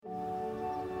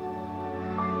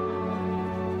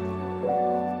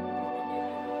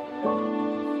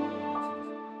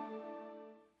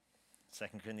2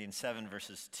 Corinthians 7,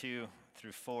 verses 2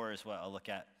 through 4 is what I'll look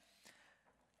at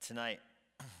tonight.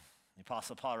 The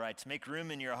Apostle Paul writes, "Make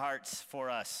room in your hearts for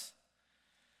us.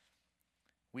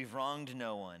 We've wronged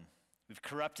no one. We've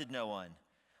corrupted no one.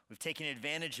 We've taken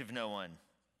advantage of no one.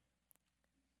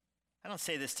 I don't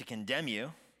say this to condemn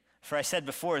you, for I said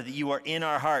before that you are in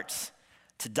our hearts,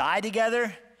 to die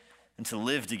together and to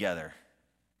live together.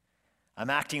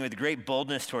 I'm acting with great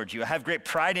boldness towards you. I have great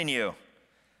pride in you.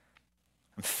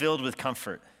 I'm filled with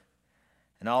comfort.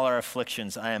 In all our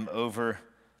afflictions, I am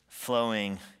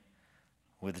overflowing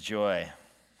with joy."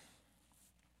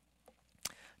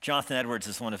 Jonathan Edwards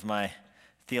is one of my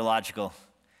theological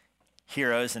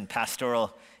heroes and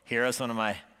pastoral heroes, one of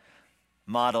my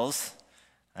models.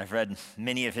 I've read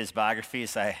many of his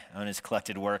biographies. I own his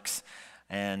collected works,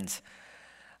 and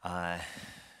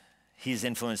he's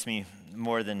influenced me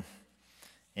more than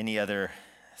any other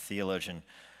theologian,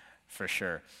 for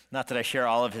sure. Not that I share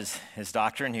all of his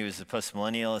doctrine. He was a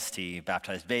postmillennialist. He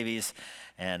baptized babies,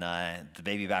 and the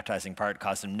baby baptizing part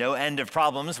caused him no end of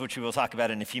problems, which we will talk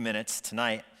about in a few minutes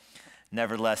tonight.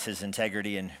 Nevertheless, his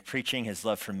integrity in preaching, his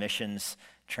love for missions,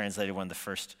 translated one of the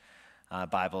first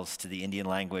Bibles to the Indian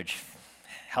language,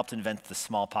 helped invent the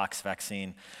smallpox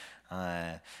vaccine,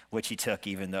 which he took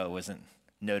even though it wasn't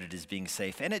noted as being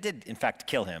safe. And it did, in fact,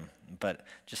 kill him, but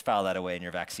just file that away in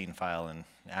your vaccine file and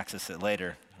access it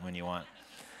later when you want.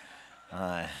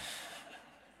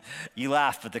 You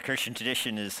laugh, but the Christian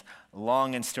tradition is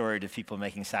long and storied of people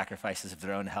making sacrifices of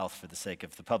their own health for the sake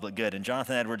of the public good. And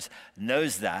Jonathan Edwards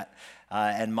knows that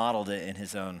and modeled it in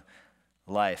his own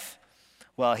life.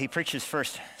 Well, he preached his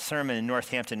first sermon in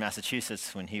Northampton,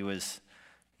 Massachusetts when he was,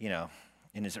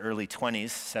 in his early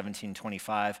 20s,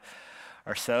 1725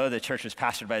 or so. The church was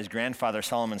pastored by his grandfather,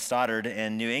 Solomon Stoddard,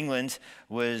 and New England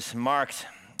was marked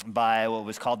by what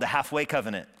was called the Halfway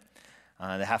Covenant.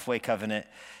 The Halfway Covenant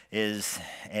is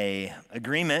an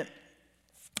agreement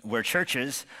where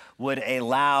churches would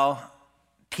allow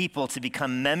people to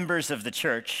become members of the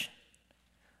church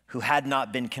who had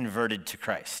not been converted to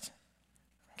Christ.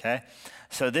 Okay?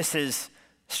 So this is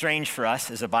strange for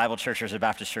us as a Bible church or as a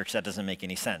Baptist church. That doesn't make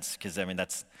any sense because,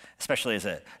 that's, especially as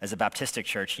a Baptistic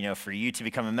church, for you to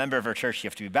become a member of our church, you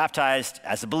have to be baptized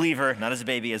as a believer, not as a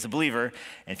baby, as a believer.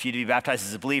 And for you to be baptized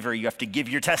as a believer, you have to give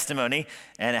your testimony,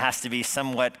 and it has to be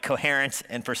somewhat coherent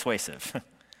and persuasive.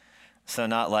 So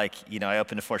not like, I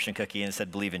opened a fortune cookie and it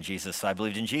said, believe in Jesus. So I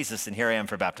believed in Jesus, and here I am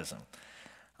for baptism.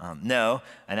 No,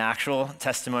 an actual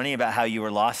testimony about how you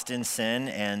were lost in sin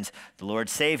and the Lord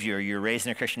saved you, or you were raised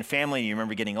in a Christian family and you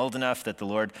remember getting old enough that the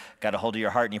Lord got a hold of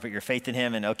your heart and you put your faith in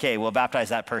him, and okay, we'll baptize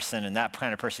that person, and that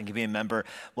kind of person can be a member.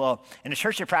 Well, in a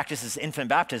church that practices infant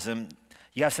baptism,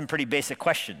 you have some pretty basic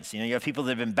questions. You have people that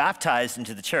have been baptized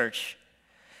into the church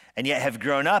and yet have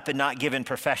grown up and not given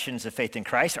professions of faith in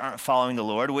Christ, aren't following the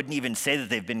Lord, wouldn't even say that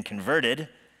they've been converted,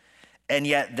 and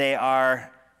yet they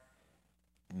are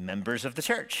members of the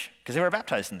church because they were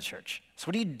baptized in the church. So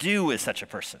what do you do with such a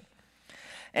person?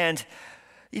 And,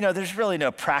 there's really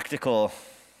no practical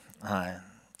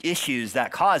issues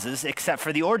that causes except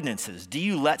for the ordinances. Do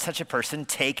you let such a person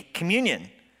take communion?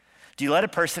 Do you let a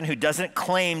person who doesn't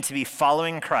claim to be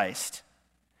following Christ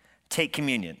take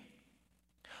communion?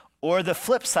 Or the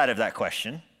flip side of that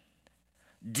question,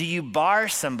 do you bar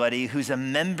somebody who's a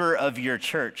member of your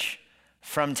church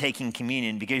from taking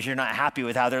communion because you're not happy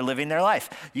with how they're living their life?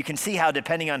 You can see how,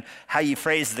 depending on how you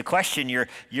phrase the question,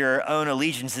 your own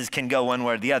allegiances can go one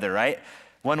way or the other, right?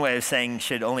 One way of saying,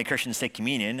 should only Christians take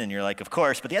communion? And you're like, of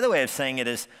course. But the other way of saying it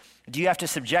is, do you have to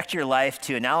subject your life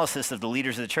to analysis of the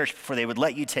leaders of the church before they would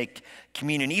let you take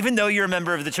communion, even though you're a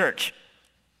member of the church?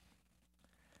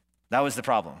 That was the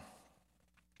problem.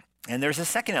 And there's a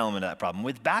second element of that problem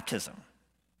with baptism.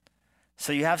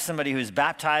 So you have somebody who's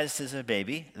baptized as a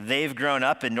baby. They've grown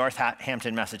up in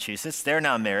Northampton, Massachusetts. They're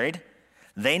now married.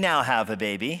 They now have a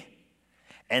baby.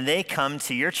 And they come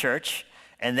to your church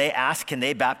and they ask, can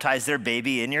they baptize their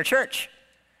baby in your church?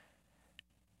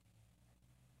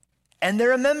 And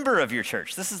they're a member of your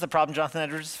church. This is the problem Jonathan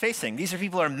Edwards is facing. These are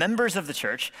people who are members of the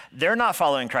church. They're not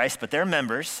following Christ, but they're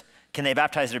members. Can they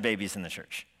baptize their babies in the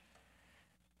church?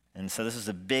 And so this is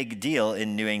a big deal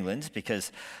in New England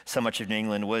because so much of New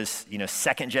England was,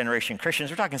 second generation Christians.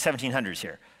 We're talking 1700s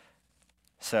here.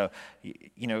 So,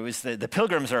 it was the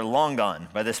Pilgrims are long gone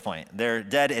by this point. They're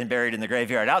dead and buried in the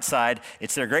graveyard outside.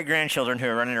 It's their great grandchildren who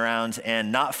are running around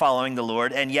and not following the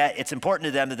Lord. And yet it's important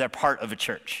to them that they're part of a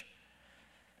church.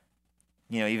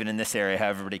 Even in this area, how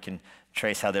everybody can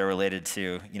trace how they're related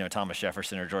to, Thomas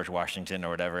Jefferson or George Washington or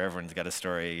whatever. Everyone's got a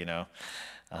story,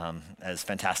 as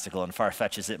fantastical and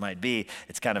far-fetched as it might be.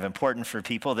 It's kind of important for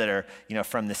people that are,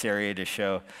 from this area to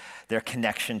show their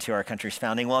connection to our country's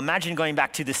founding. Well, imagine going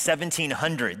back to the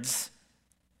 1700s,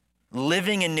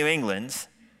 living in New England,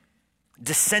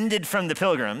 descended from the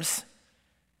Pilgrims.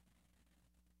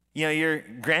 Your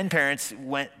grandparents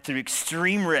went through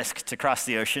extreme risk to cross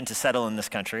the ocean to settle in this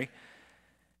country.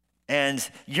 And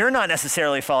you're not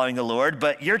necessarily following the Lord,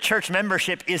 but your church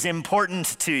membership is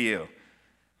important to you.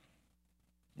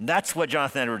 That's what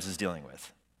Jonathan Edwards is dealing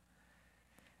with.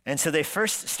 And so they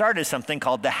first started something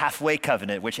called the Halfway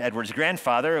Covenant, which Edwards'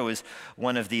 grandfather, who was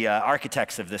one of the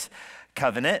architects of this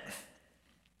covenant.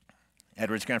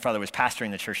 Edwards' grandfather was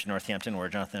pastoring the church in Northampton, where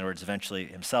Jonathan Edwards eventually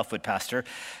himself would pastor.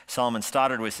 Solomon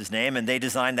Stoddard was his name, and they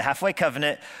designed the Halfway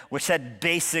Covenant, which said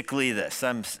basically this.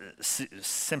 I'm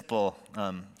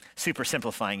super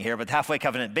simplifying here, but the Halfway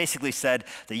Covenant basically said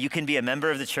that you can be a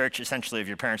member of the church, essentially if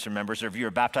your parents are members, or if you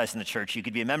were baptized in the church, you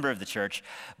could be a member of the church,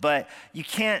 but you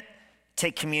can't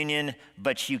take communion,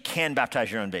 but you can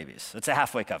baptize your own babies. It's a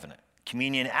Halfway Covenant.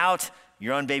 Communion out,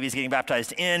 your own baby's getting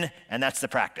baptized in, and that's the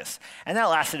practice. And that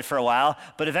lasted for a while,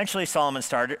 but eventually Solomon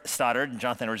Stoddard,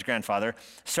 Jonathan Edwards' grandfather,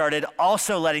 started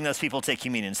also letting those people take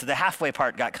communion. So the halfway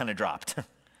part got kind of dropped.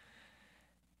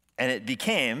 And it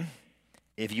became,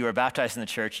 if you are baptized in the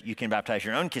church, you can baptize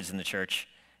your own kids in the church,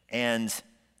 and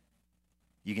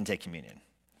you can take communion.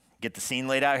 Get the scene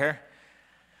laid out here?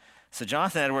 So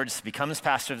Jonathan Edwards becomes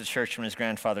pastor of the church when his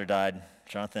grandfather died.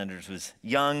 Jonathan Edwards was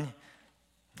young,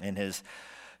 in his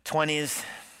 20s,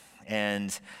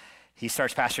 and he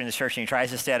starts pastoring the church, and he tries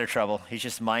to stay out of trouble. He's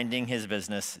just minding his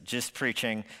business, just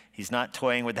preaching. He's not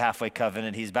toying with the Halfway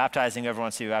Covenant. He's baptizing whoever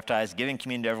wants to be baptized, giving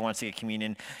communion to whoever wants to get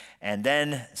communion. And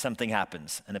then something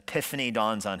happens. An epiphany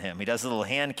dawns on him. He does a little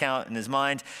hand count in his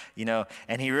mind,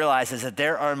 and he realizes that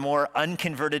there are more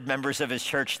unconverted members of his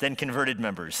church than converted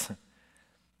members.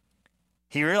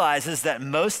 He realizes that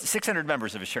 600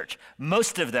 members of his church,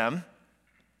 most of them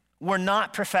were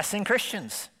not professing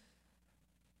Christians.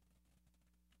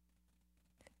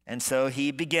 And so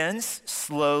he begins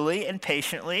slowly and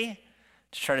patiently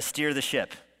to try to steer the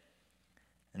ship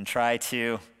and try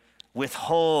to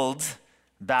withhold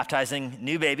baptizing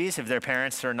new babies if their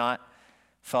parents are not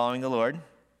following the Lord,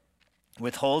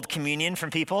 withhold communion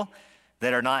from people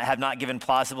that have not given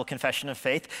plausible confession of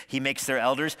faith. He makes their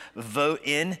elders vote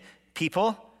in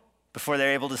people before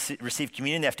they're able to receive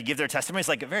communion. They have to give their testimony. It's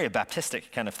like a very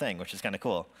Baptistic kind of thing, which is kind of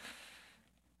cool.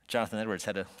 Jonathan Edwards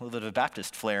had a little bit of a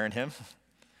Baptist flair in him.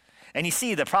 And you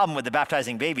see the problem with the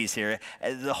baptizing babies here.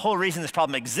 The whole reason this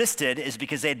problem existed is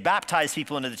because they'd baptized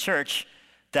people into the church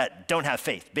that don't have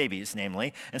faith, babies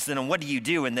namely. And so then what do you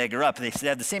do when they grow up? They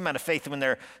have the same amount of faith when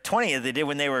they're 20 as they did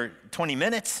when they were 20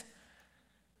 minutes.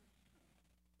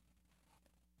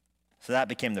 So that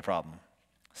became the problem.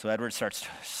 So Edward starts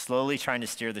slowly trying to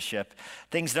steer the ship.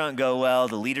 Things don't go well.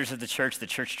 The leaders of the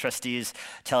church trustees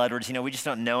tell Edwards, we just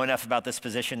don't know enough about this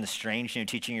position, the strange new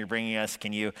teaching you're bringing us.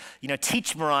 Can you,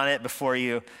 teach more on it before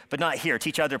you, but not here,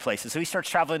 teach other places. So he starts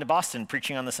traveling to Boston,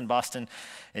 preaching on this in Boston.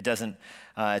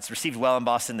 It's received well in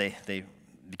Boston. It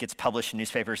gets published in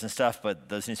newspapers and stuff, but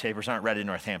those newspapers aren't read in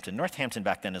Northampton. Northampton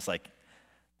back then is like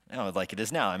it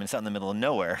is now. It's out in the middle of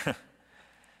nowhere.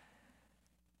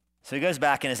 So he goes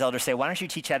back, and his elders say, why don't you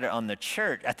teach at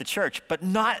the church, but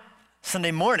not Sunday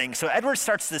morning? So Edward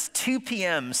starts this 2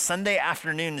 p.m. Sunday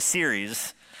afternoon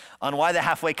series on why the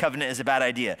Halfway Covenant is a bad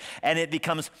idea. And it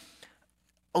becomes,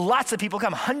 lots of people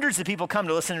come, hundreds of people come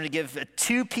to listen to him give a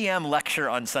 2 p.m. lecture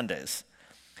on Sundays.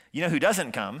 You know who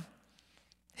doesn't come?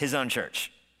 His own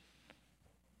church.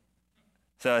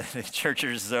 So the church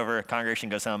is over, congregation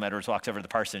goes home, Edwards walks over to the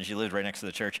parsonage, he lived right next to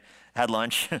the church, had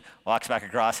lunch, walks back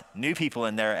across, new people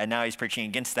in there, and now he's preaching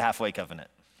against the Halfway Covenant.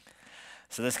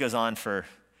 So this goes on for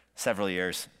several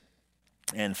years,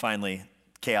 and finally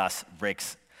chaos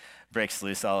breaks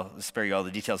loose. I'll spare you all the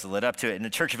details that led up to it, and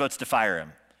the church votes to fire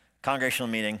him. Congregational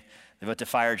meeting, they vote to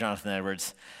fire Jonathan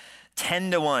Edwards.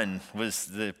 10-1 was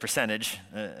the percentage.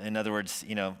 In other words,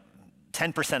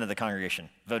 10% of the congregation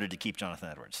voted to keep Jonathan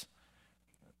Edwards.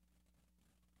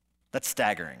 That's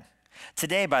staggering.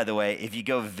 Today, by the way, if you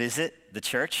go visit the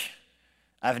church,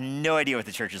 I have no idea what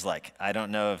the church is like. I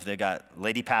don't know if they've got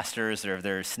lady pastors or if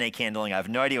they're snake handling. I have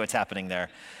no idea what's happening there.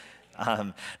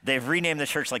 They've renamed the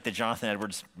church like the Jonathan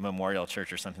Edwards Memorial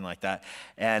Church or something like that.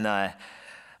 And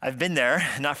I've been there,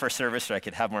 not for a service so I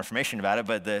could have more information about it,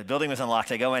 but the building was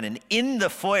unlocked. I go in, and in the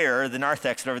foyer, the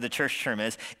narthex, whatever the church term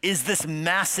is this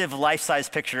massive life-size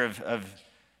picture of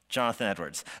Jonathan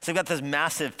Edwards. So they've got this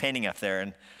massive painting up there,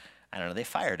 and I don't know, they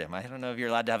fired him. I don't know if you're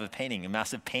allowed to have a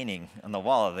massive painting on the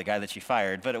wall of the guy that you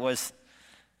fired, but it was,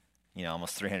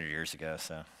 almost 300 years ago,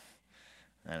 so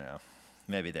I don't know.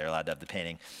 Maybe they're allowed to have the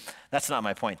painting. That's not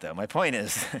my point, though. My point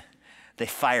is they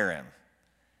fire him,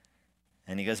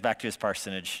 and he goes back to his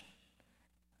parsonage,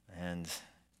 and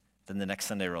then the next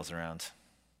Sunday rolls around,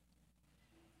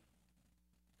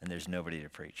 and there's nobody to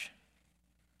preach.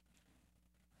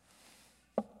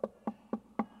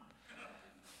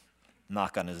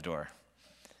 Knock on his door.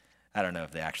 I don't know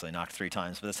if they actually knocked 3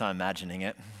 times, but that's how I'm imagining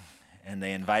it. And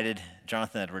they invited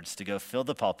Jonathan Edwards to go fill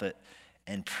the pulpit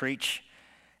and preach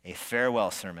a farewell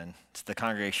sermon to the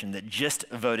congregation that just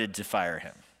voted to fire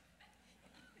him.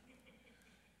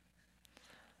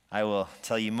 I will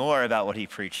tell you more about what he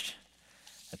preached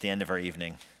at the end of our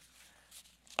evening.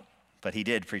 But he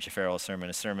did preach a farewell sermon,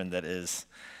 a sermon that is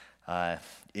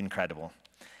incredible.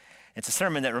 It's a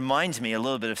sermon that reminds me a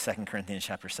little bit of 2 Corinthians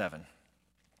chapter 7.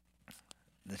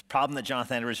 The problem that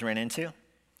Jonathan Edwards ran into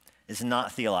is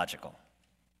not theological.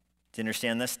 Do you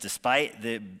understand this? Despite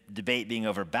the debate being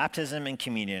over baptism and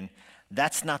communion,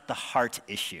 that's not the heart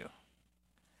issue.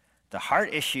 The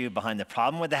heart issue behind the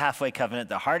problem with the halfway covenant,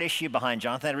 the heart issue behind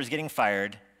Jonathan Edwards getting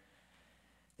fired,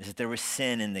 is that there was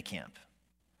sin in the camp.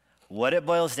 What it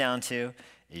boils down to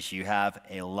is you have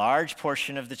a large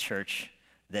portion of the church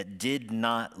that did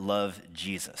not love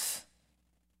Jesus.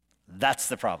 That's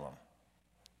the problem.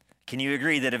 Can you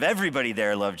agree that if everybody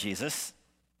there loved Jesus,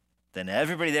 then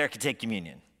everybody there could take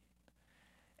communion?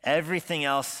 Everything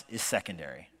else is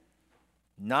secondary.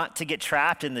 Not to get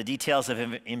trapped in the details of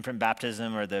infant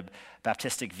baptism or the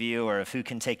Baptistic view or of who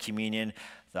can take communion.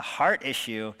 The heart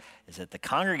issue is that the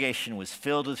congregation was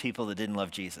filled with people that didn't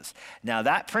love Jesus. Now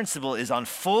that principle is on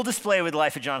full display with the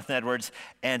life of Jonathan Edwards,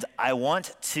 and I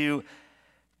want to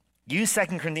use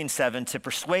 2 Corinthians 7 to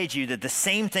persuade you that the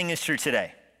same thing is true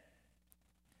today.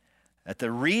 That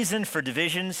the reason for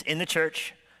divisions in the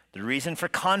church, the reason for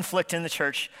conflict in the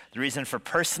church, the reason for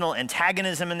personal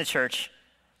antagonism in the church,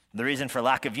 the reason for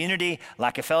lack of unity,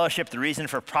 lack of fellowship, the reason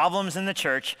for problems in the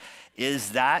church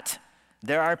is that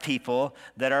there are people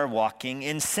that are walking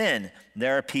in sin.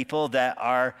 There are people that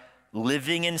are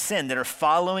living in sin, that are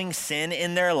following sin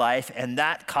in their life, and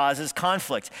that causes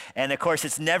conflict. And of course,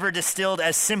 it's never distilled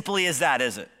as simply as that,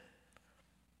 is it?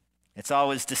 It's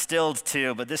always distilled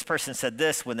to, but this person said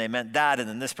this when they meant that, and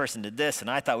then this person did this,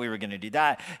 and I thought we were going to do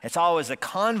that. It's always a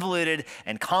convoluted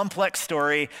and complex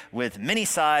story with many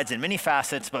sides and many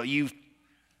facets, but you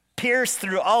pierce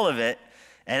through all of it,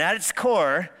 and at its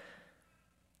core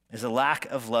is a lack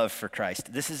of love for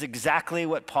Christ. This is exactly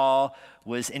what Paul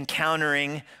was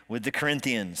encountering with the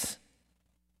Corinthians.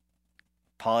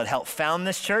 Paul had helped found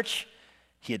this church.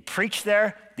 He had preached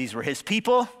there. These were his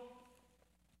people.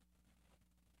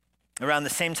 Around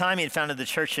the same time, he had founded the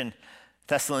church in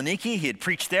Thessaloniki. He had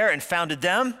preached there and founded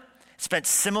them, spent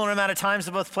similar amount of times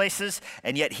in both places,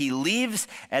 and yet he leaves,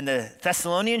 and the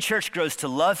Thessalonian church grows to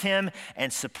love him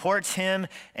and supports him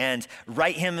and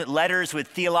write him letters with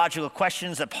theological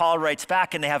questions that Paul writes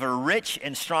back, and they have a rich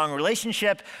and strong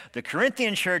relationship. The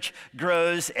Corinthian church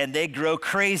grows, and they grow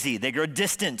crazy. They grow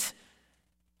distant.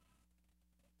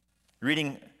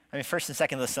 Reading, 1st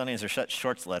and 2nd Thessalonians are such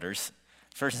short letters.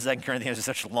 1st and 2nd Corinthians are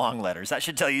such long letters. That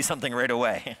should tell you something right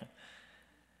away.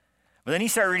 But then you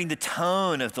start reading the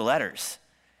tone of the letters.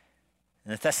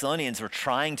 And the Thessalonians were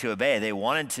trying to obey. They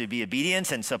wanted to be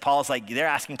obedient. And so Paul's like, they're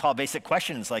asking Paul basic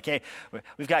questions like, hey,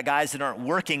 we've got guys that aren't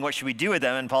working. What should we do with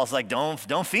them? And Paul's like, don't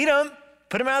feed them.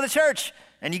 Put them out of the church.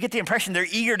 And you get the impression they're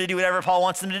eager to do whatever Paul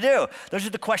wants them to do. Those are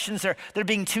the questions. They're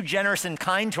being too generous and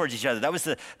kind towards each other. That was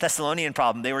the Thessalonian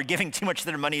problem. They were giving too much of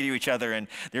their money to each other, and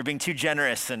they were being too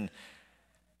generous. And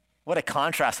what a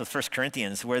contrast with 1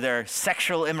 Corinthians, where there's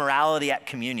sexual immorality at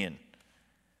communion.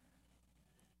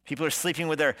 People are sleeping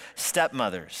with their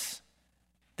stepmothers.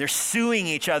 They're suing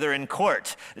each other in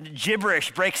court.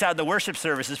 Gibberish breaks out in the worship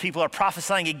services. People are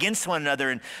prophesying against one another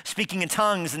and speaking in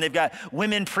tongues, and they've got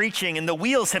women preaching, and the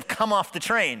wheels have come off the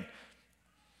train.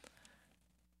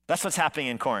 That's what's happening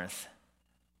in Corinth.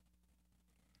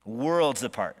 Worlds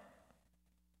apart.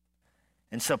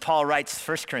 And so Paul writes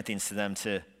 1 Corinthians to them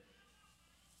to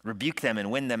rebuke them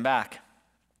and win them back.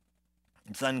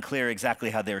 It's unclear exactly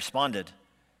how they responded.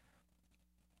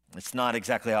 It's not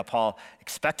exactly how Paul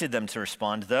expected them to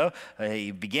respond, though.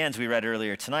 He begins, we read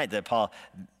earlier tonight, that Paul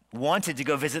wanted to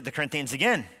go visit the Corinthians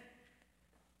again.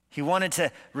 He wanted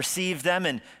to receive them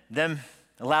and them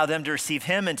allow them to receive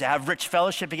him and to have rich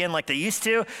fellowship again like they used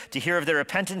to hear of their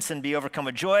repentance and be overcome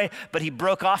with joy. But he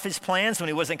broke off his plans when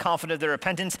he wasn't confident of their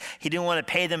repentance. He didn't want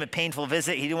to pay them a painful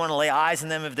visit. He didn't want to lay eyes on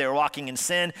them if they were walking in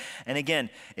sin. And again,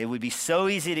 it would be so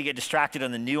easy to get distracted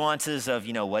on the nuances of,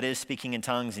 what is speaking in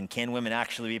tongues and can women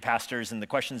actually be pastors and the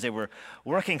questions they were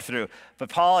working through. But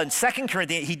Paul in 2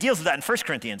 Corinthians, he deals with that in 1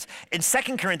 Corinthians. In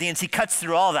 2 Corinthians, he cuts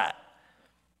through all that.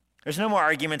 There's no more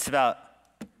arguments about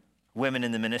women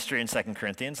in the ministry in 2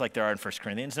 Corinthians like there are in 1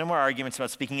 Corinthians. No more arguments about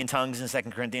speaking in tongues in 2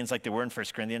 Corinthians like there were in 1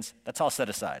 Corinthians. That's all set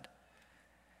aside.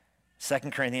 2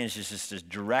 Corinthians is just a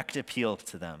direct appeal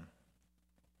to them.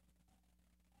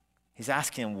 He's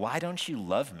asking them, why don't you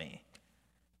love me?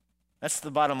 That's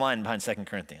the bottom line behind 2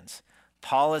 Corinthians.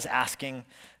 Paul is asking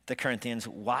the Corinthians,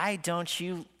 why don't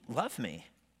you love me?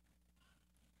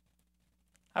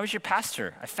 I was your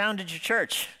pastor. I founded your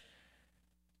church.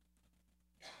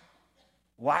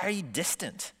 Why are you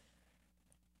distant?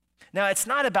 Now, it's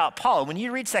not about Paul. When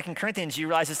you read 2 Corinthians, you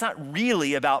realize it's not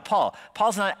really about Paul.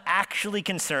 Paul's not actually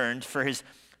concerned for his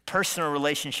personal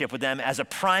relationship with them as a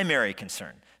primary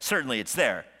concern. Certainly it's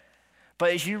there.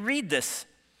 But as you read this,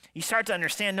 you start to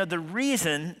understand, no, the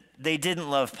reason they didn't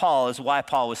love Paul is why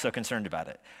Paul was so concerned about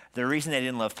it. The reason they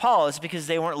didn't love Paul is because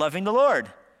they weren't loving the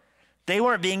Lord. They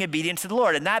weren't being obedient to the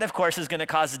Lord. And that, of course, is going to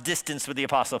cause distance with the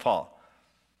Apostle Paul.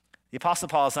 The Apostle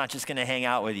Paul is not just going to hang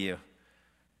out with you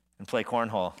and play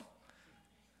cornhole.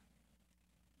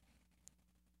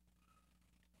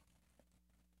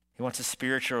 He wants a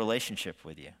spiritual relationship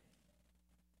with you.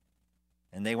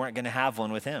 And they weren't going to have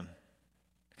one with him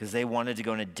because they wanted to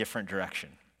go in a different direction.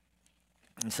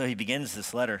 And so he begins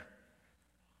this letter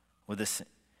with this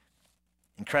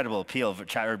incredible appeal.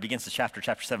 It begins the chapter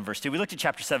 7, verse 2. We looked at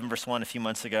chapter 7, verse 1 a few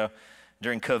months ago.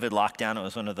 During COVID lockdown, it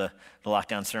was one of the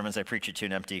lockdown sermons. I preached it to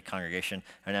an empty congregation,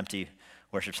 an empty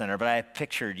worship center, but I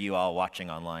pictured you all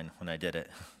watching online when I did it.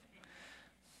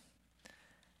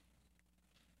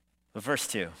 But verse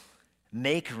 2,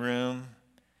 make room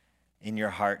in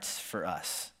your hearts for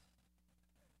us.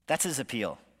 That's his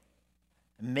appeal.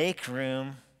 Make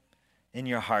room in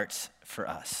your hearts for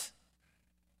us.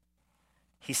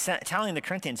 He's telling the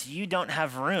Corinthians, you don't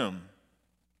have room.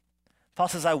 Paul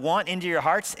says, I want into your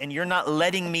hearts, and you're not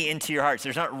letting me into your hearts.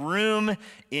 There's not room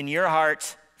in your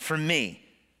hearts for me.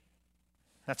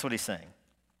 That's what he's saying.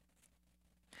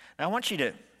 Now, I want you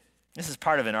to, this is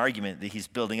part of an argument that he's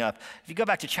building up. If you go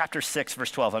back to chapter 6,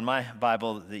 verse 12, on my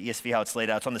Bible, the ESV, how it's laid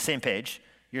out, it's on the same page.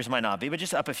 Yours might not be, but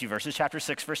just up a few verses. Chapter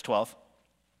 6, verse 12.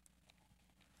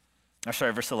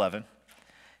 Verse 11.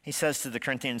 He says to the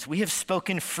Corinthians, we have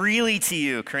spoken freely to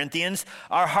you, Corinthians.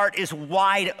 Our heart is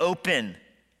wide open.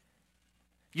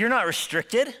 You're not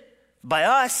restricted by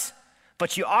us,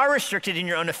 but you are restricted in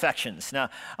your own affections. Now,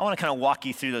 I want to kind of walk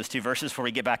you through those two verses before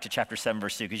we get back to chapter 7,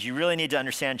 verse 2, because you really need to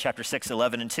understand chapter 6,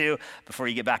 11, and 2 before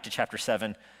you get back to chapter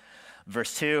 7,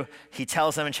 verse 2. He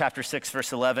tells them in chapter 6,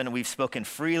 verse 11, we've spoken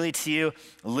freely to you.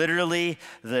 Literally,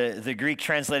 the Greek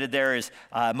translated there is,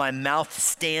 my mouth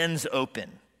stands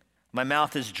open. My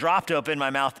mouth is dropped open.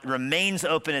 My mouth remains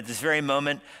open at this very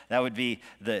moment. That would be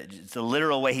the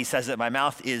literal way he says it. My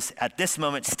mouth is at this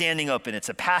moment standing open. It's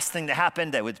a past thing that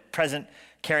happened that was present,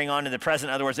 carrying on to the present.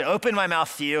 In other words, I open my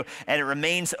mouth to you, and it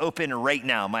remains open right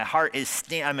now. My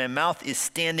mouth is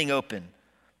standing open.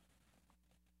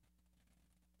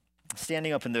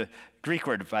 Standing open. The Greek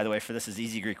word, by the way, for this is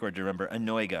easy Greek word to remember.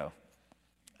 Anoigo.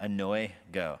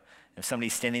 Anoigo. If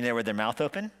somebody's standing there with their mouth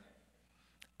open,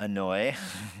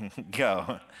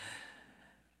 go.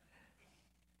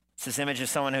 It's this image of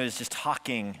someone who is just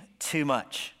talking too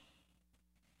much.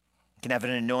 It can have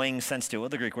an annoying sense to it. Well,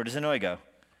 the Greek word is anoigo.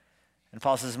 And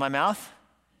Paul says, my mouth,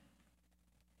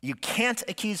 you can't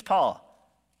accuse Paul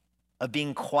of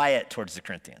being quiet towards the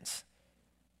Corinthians.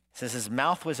 He says his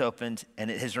mouth was opened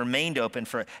and it has remained open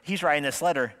he's writing this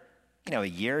letter, a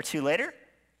year or two later.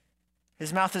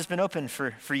 His mouth has been open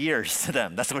for years to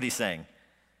them. That's what he's saying.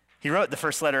 He wrote the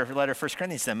first letter of 1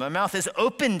 Corinthians to them. My mouth is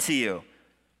open to you.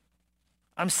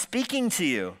 I'm speaking to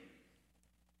you.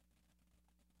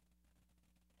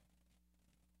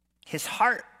 His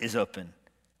heart is open.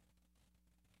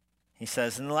 He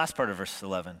says in the last part of verse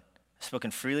 11, I've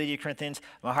spoken freely to you, Corinthians.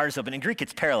 My heart is open. In Greek,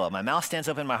 it's parallel. My mouth stands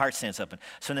open, my heart stands open.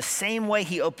 So in the same way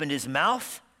he opened his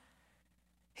mouth,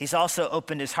 he's also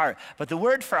opened his heart. But the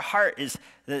word for heart is,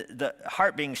 the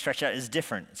heart being stretched out is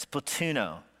different. It's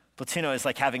platuno. Platuno is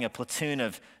like having a platoon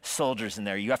of soldiers in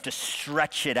there. You have to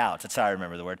stretch it out. That's how I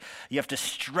remember the word. You have to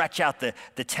stretch out the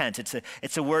tent.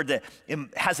 It's a word that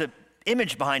has a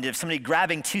image behind it of somebody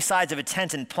grabbing two sides of a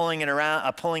tent and pulling it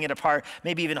around, pulling it apart,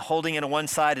 maybe even holding it on one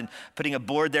side and putting a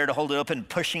board there to hold it open,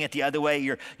 pushing it the other way.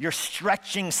 You're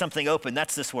stretching something open.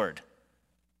 That's this word.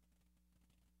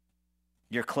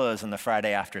 Your clothes on the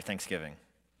Friday after Thanksgiving.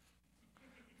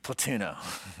 Platuno.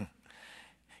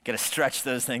 Got to stretch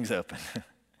those things open.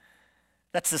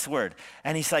 That's this word.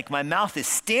 And he's like, my mouth is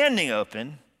standing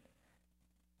open,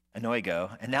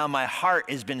 anoigo, and now my heart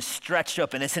has been stretched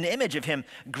open. It's an image of him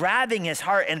grabbing his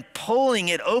heart and pulling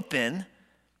it open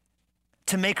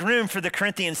to make room for the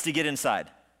Corinthians to get inside.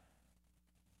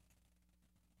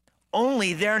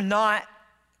 Only they're not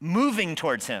moving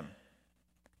towards him.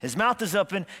 His mouth is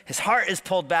open, his heart is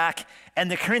pulled back, and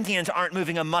the Corinthians aren't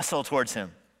moving a muscle towards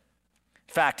him.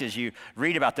 In fact, as you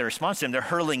read about their response to him, they're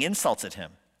hurling insults at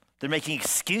him. They're making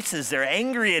excuses. They're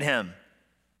angry at him.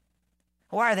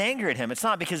 Why are they angry at him? It's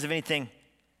not because of anything,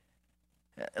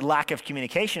 lack of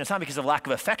communication. It's not because of lack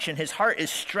of affection. His heart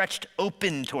is stretched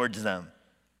open towards them.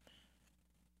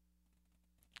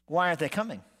 Why aren't they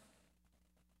coming?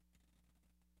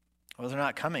 Well, they're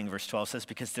not coming, verse 12 says,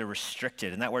 because they're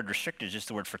restricted. And that word restricted is just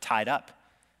the word for tied up.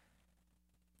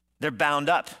 They're bound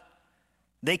up.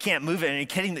 They can't move it. And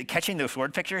you're catching this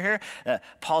word picture here?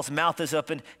 Paul's mouth is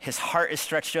open, his heart is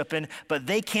stretched open, but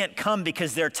they can't come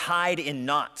because they're tied in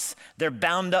knots. They're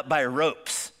bound up by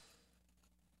ropes.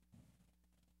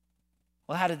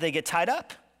 Well, how did they get tied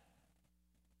up?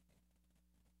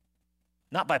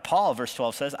 Not by Paul, verse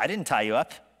 12 says. I didn't tie you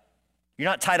up. You're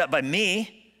not tied up by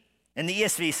me. And the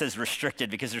ESV says restricted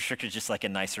because restricted is just like a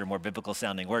nicer, more biblical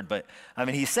sounding word. But I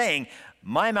mean, he's saying,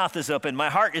 my mouth is open, my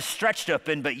heart is stretched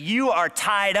open, but you are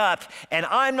tied up, and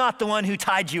I'm not the one who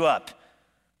tied you up.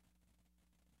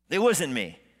 It wasn't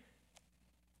me.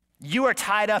 You are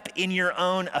tied up in your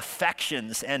own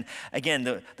affections. And again,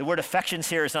 the word affections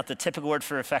here is not the typical word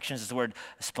for affections. It's the word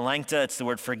spalancta. It's the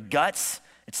word for guts.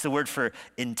 It's the word for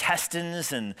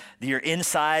intestines and your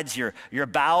insides, your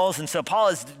bowels. And so Paul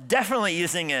is definitely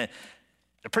using a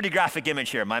pretty graphic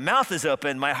image here. My mouth is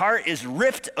open. My heart is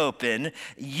ripped open.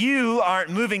 You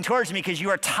aren't moving towards me because you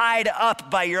are tied up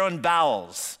by your own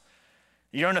bowels,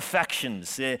 your own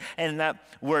affections. And that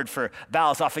word for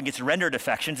bowels often gets rendered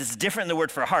affections. It's different than the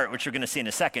word for heart, which we're going to see in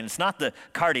a second. It's not the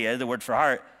cardia, the word for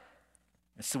heart.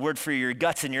 It's the word for your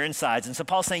guts and your insides. And so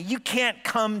Paul's saying, you can't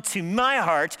come to my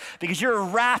heart because you're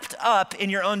wrapped up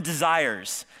in your own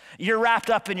desires. You're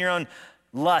wrapped up in your own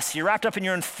lusts. You're wrapped up in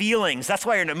your own feelings. That's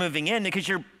why you're not moving in, because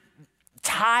you're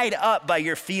tied up by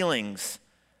your feelings.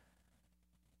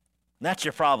 That's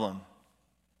your problem.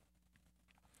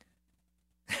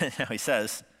 Now he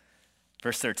says,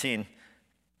 verse 13,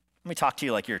 let me talk to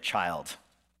you like you're a child.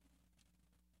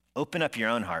 Open up your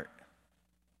own heart.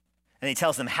 And he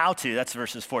tells them how to. That's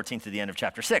verses 14 to the end of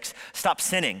chapter 6. Stop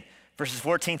sinning. Verses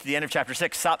 14 to the end of chapter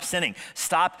 6. Stop sinning.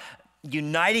 Stop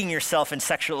uniting yourself in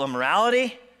sexual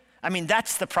immorality. I mean,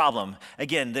 that's the problem.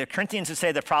 Again, the Corinthians would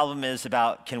say the problem is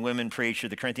about can women preach, or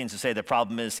the Corinthians would say the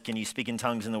problem is can you speak in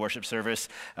tongues in the worship service?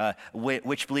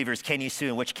 Which believers can you sue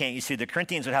and which can't you sue? The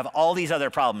Corinthians would have all these other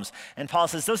problems. And Paul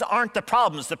says those aren't the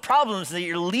problems. The problem is that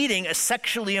you're leading a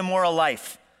sexually immoral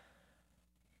life.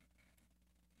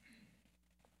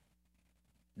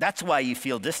 That's why you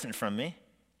feel distant from me.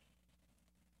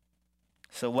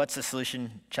 So what's the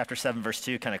solution? Chapter 7, verse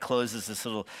 2 kind of closes this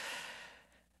little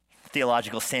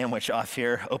theological sandwich off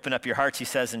here. Open up your hearts, he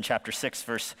says in chapter 6,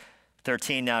 verse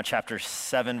 13. Now chapter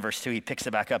 7, verse 2, he picks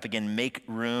it back up again. Make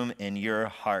room in your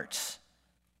hearts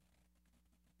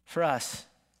for us.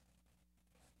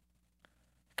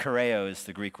 Chorea is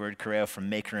the Greek word. Chorea from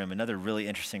make room. Another really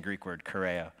interesting Greek word,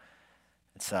 chorea.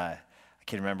 It's I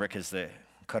can remember it because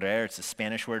correr, it's a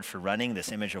Spanish word for running, this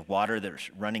image of water that's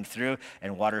running through,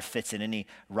 and water fits in any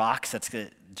rocks. That's the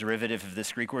derivative of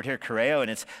this Greek word here, chorea, and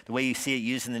it's the way you see it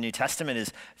used in the New Testament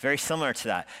is very similar to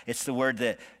that. It's the word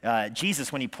that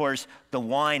Jesus, when he pours the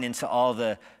wine into all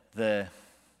the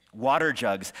water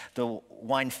jugs, the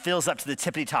wine fills up to the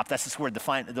tippity top. That's this word,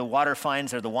 the water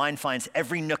finds, or the wine finds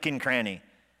every nook and cranny.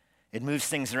 It moves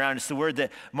things around. It's the word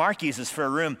that Mark uses for a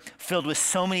room filled with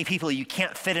so many people you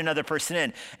can't fit another person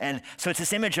in. And so it's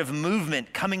this image of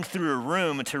movement coming through a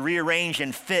room to rearrange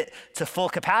and fit to full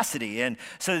capacity. And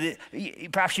so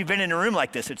perhaps you've been in a room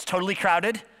like this. It's totally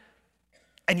crowded,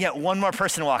 and yet one more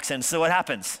person walks in. So what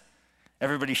happens?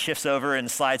 Everybody shifts over and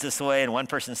slides this way, and one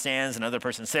person stands, another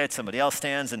person sits, somebody else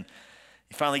stands, and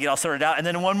you finally get all sorted out, and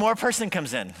then one more person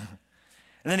comes in.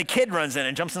 And then a kid runs in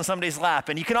and jumps in somebody's lap,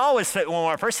 and you can always fit one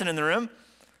more person in the room.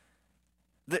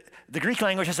 The Greek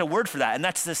language has a word for that, and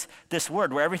that's this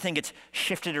word where everything gets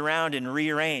shifted around and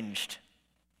rearranged.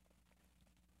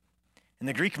 In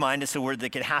the Greek mind, it's a word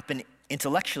that could happen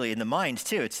intellectually in the mind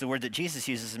too. It's the word that Jesus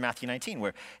uses in Matthew 19 where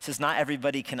it says not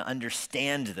everybody can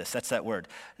understand this. That's that word.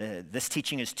 This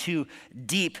teaching is too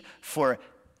deep for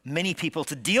many people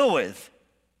to deal with.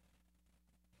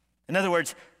 In other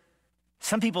words,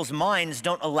 some people's minds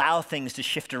don't allow things to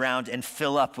shift around and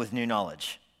fill up with new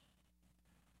knowledge.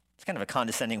 It's kind of a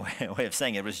condescending way of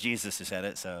saying it. It was Jesus who said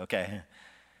it, so okay.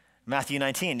 Matthew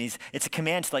 19, it's a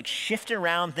command to shift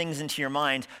around things into your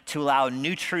mind to allow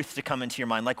new truth to come into your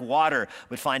mind. Like water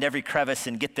would find every crevice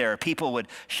and get there. People would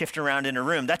shift around in a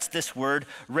room. That's this word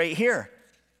right here.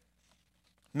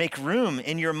 Make room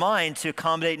in your mind to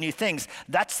accommodate new things.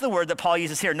 That's the word that Paul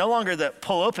uses here. No longer the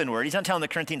pull open word. He's not telling the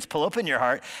Corinthians, pull open your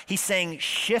heart. He's saying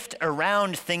shift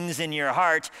around things in your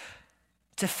heart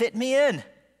to fit me in.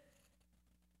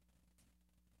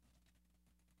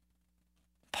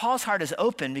 Paul's heart is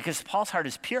open because Paul's heart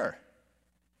is pure.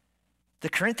 The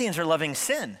Corinthians are loving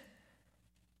sin.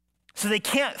 So they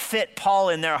can't fit Paul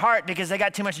in their heart because they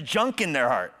got too much junk in their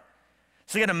heart.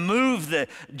 So they got to move the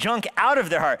junk out of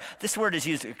their heart. This word is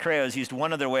used, kareo, is used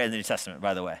one other way in the New Testament,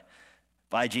 by the way,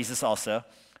 by Jesus also,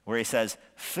 where he says,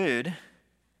 food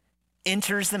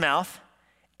enters the mouth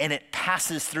and it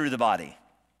passes through the body.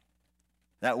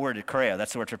 That word, kareo,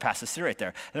 that's the word for passes through right there.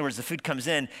 In other words, the food comes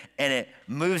in and it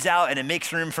moves out and it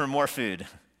makes room for more food.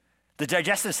 The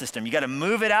digestive system, you got to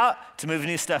move it out to move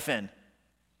new stuff in.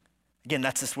 Again,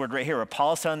 that's this word right here where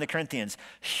Paul is telling the Corinthians,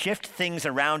 shift things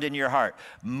around in your heart.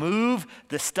 Move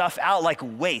the stuff out like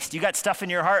waste. You got stuff in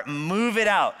your heart, move it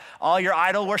out. All your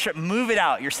idol worship, move it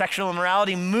out. Your sexual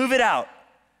immorality, move it out.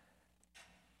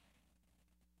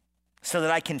 So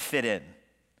that I can fit in.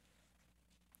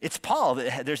 It's Paul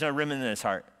that there's no room in their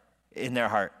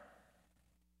heart.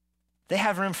 They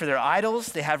have room for their idols.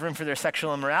 They have room for their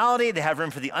sexual immorality. They have room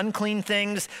for the unclean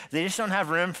things. They just don't have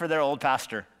room for their old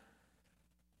pastor.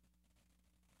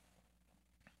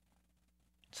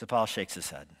 So Paul shakes his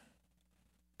head.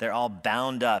 They're all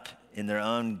bound up in their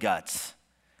own guts.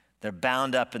 They're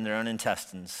bound up in their own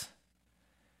intestines.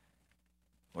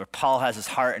 Where Paul has his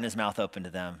heart and his mouth open to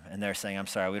them. And they're saying, I'm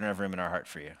sorry, we don't have room in our heart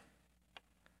for you.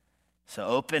 So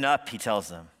open up, he tells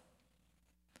them.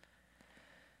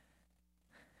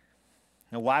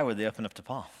 Now, why would they open up to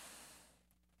Paul?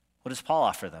 What does Paul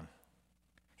offer them?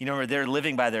 You know, they're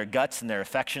living by their guts and their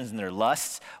affections and their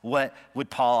lusts. What would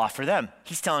Paul offer them?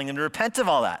 He's telling them to repent of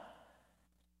all that.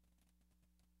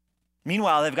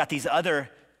 Meanwhile, they've got these other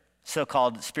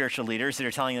so-called spiritual leaders that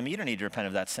are telling them, you don't need to repent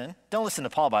of that sin. Don't listen to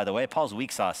Paul, by the way. Paul's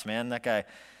weak sauce, man. That guy,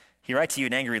 he writes you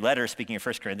an angry letter, speaking of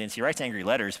 1 Corinthians. He writes angry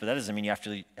letters, but that doesn't mean you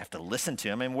have to listen to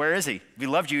him. I mean, where is he? If he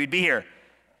loved you, he'd be here.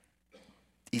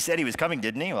 He said he was coming,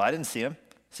 didn't he? Well, I didn't see him.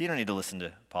 So you don't need to listen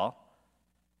to Paul.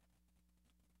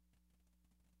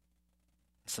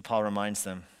 So Paul reminds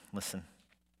them, listen,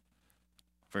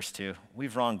 verse 2,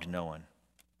 we've wronged no one.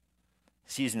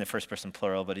 He's using the first person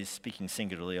plural, but he's speaking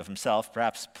singularly of himself,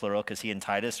 perhaps plural because he and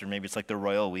Titus, or maybe it's like the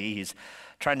royal we. He's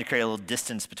trying to create a little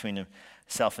distance between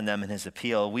himself and them in his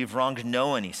appeal. We've wronged no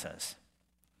one, he says.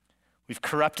 We've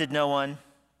corrupted no one.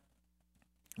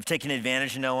 We've taken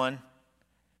advantage of no one.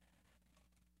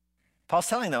 Paul's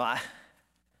telling them, I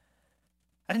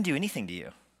didn't do anything to you.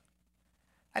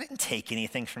 I didn't take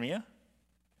anything from you.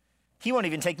 He won't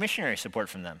even take missionary support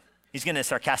from them. He's going to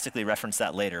sarcastically reference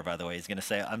that later, by the way. He's going to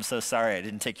say, I'm so sorry I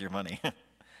didn't take your money.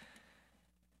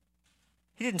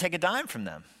 He didn't take a dime from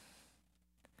them.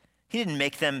 He didn't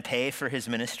make them pay for his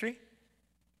ministry.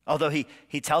 Although he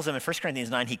tells them in 1 Corinthians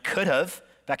 9 he could have.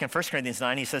 Back in 1 Corinthians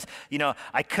 9 he says,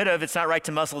 I could have, it's not right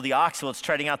to muzzle the ox while it's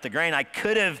treading out the grain. I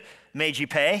could have made you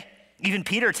pay. Even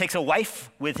Peter takes a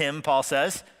wife with him, Paul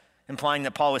says, implying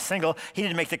that Paul was single. He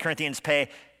didn't make the Corinthians pay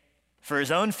for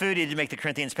his own food. He didn't make the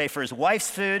Corinthians pay for his wife's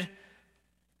food.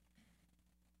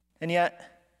 And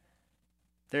yet,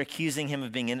 they're accusing him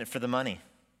of being in it for the money.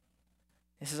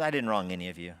 He says, I didn't wrong any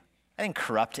of you. I didn't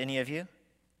corrupt any of you.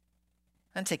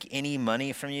 I didn't take any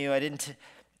money from you.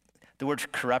 The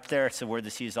word corrupt there, it's a word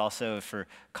that's used also for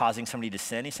causing somebody to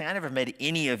sin. He's saying, I never made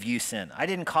any of you sin. I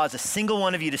didn't cause a single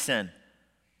one of you to sin.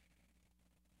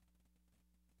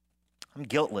 I'm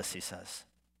guiltless, he says.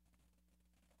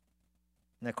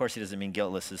 And of course, he doesn't mean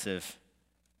guiltless as if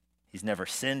he's never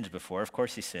sinned before. Of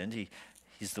course he sinned.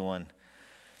 He's the one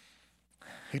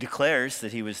who declares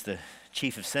that he was the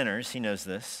chief of sinners. He knows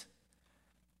this.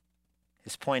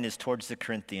 His point is towards the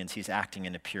Corinthians, he's acting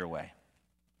in a pure way,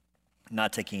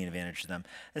 not taking advantage of them.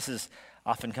 This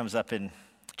often comes up in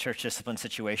church discipline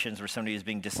situations where somebody is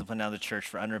being disciplined out of the church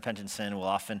for unrepentant sin will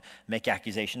often make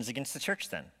accusations against the church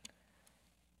then.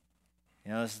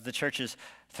 The church is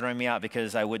throwing me out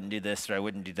because I wouldn't do this or I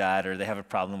wouldn't do that, or they have a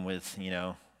problem with,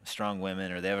 strong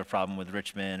women, or they have a problem with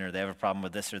rich men, or they have a problem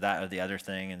with this or that or the other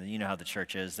thing, and you know how the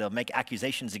church is. They'll make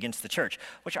accusations against the church,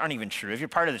 which aren't even true. If you're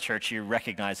part of the church, you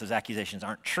recognize those accusations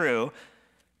aren't true.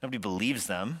 Nobody believes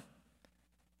them.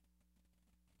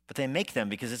 But they make them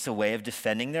because it's a way of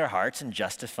defending their hearts and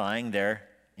justifying their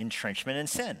entrenchment in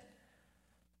sin.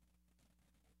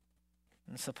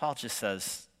 And so Paul just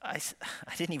says, I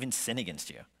didn't even sin against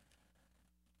you.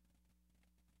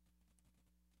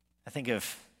 I think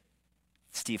of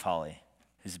Steve Hawley,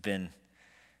 who's been,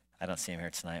 I don't see him here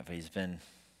tonight, but he's been,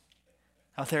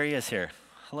 oh, there he is here.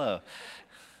 Hello.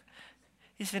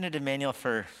 He's been at Emmanuel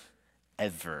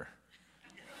forever.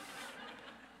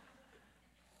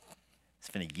 He's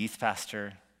been a youth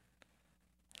pastor,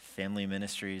 family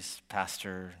ministries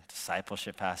pastor,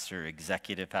 discipleship pastor,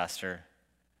 executive pastor.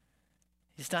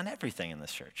 He's done everything in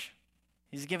this church.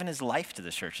 He's given his life to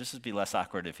this church. This would be less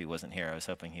awkward if he wasn't here. I was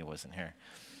hoping he wasn't here.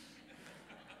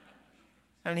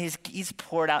 I mean, he's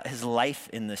poured out his life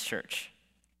in this church.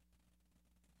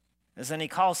 And then he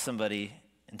calls somebody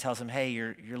and tells them, hey,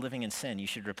 you're living in sin. You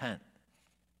should repent.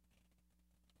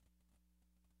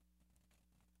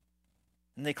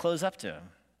 And they close up to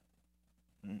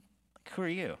him. Like, who are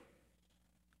you?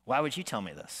 Why would you tell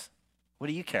me this? What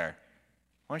do you care?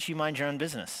 Why don't you mind your own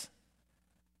business?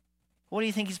 What do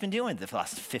you think he's been doing the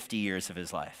last 50 years of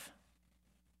his life?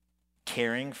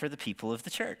 Caring for the people of the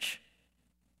church.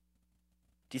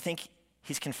 Do you think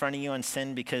he's confronting you on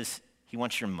sin because he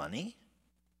wants your money?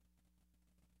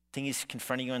 Think he's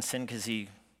confronting you on sin because he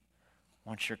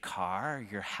wants your car or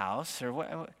your house? Or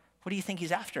what do you think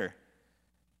he's after?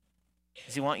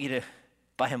 Does he want you to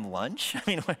buy him lunch? I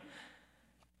mean, what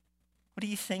do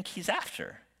you think he's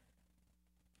after?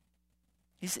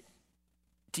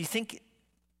 Do you think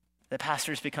that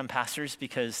pastors become pastors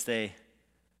because they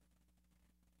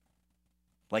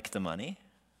like the money?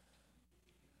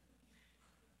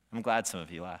 I'm glad some of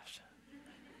you laughed.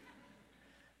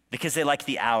 Because they like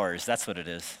the hours, that's what it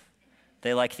is.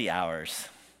 They like the hours.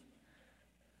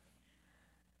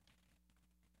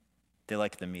 They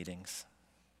like the meetings.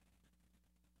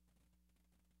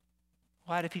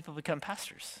 Why do people become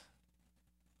pastors?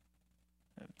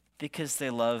 Because they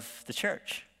love the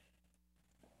church.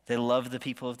 They love the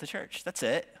people of the church. That's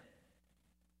it.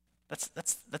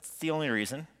 That's the only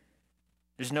reason.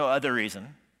 There's no other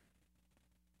reason.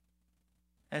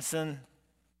 And so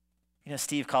then,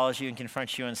 Steve calls you and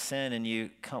confronts you on sin, and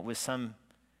you come up with some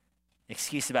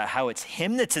excuse about how it's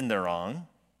him that's in the wrong.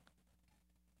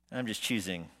 I'm just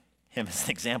choosing him as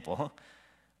an example.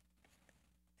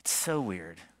 It's so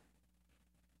weird.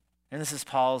 And this is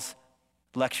Paul's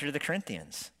lecture to the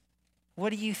Corinthians. What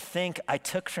do you think I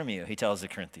took from you, he tells the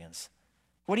Corinthians.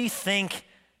 How do you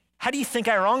think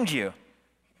I wronged you?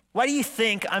 Why do you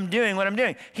think I'm doing what I'm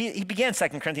doing? He began 2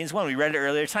 Corinthians 1, we read it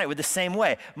earlier tonight, with the same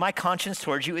way. My conscience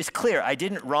towards you is clear. I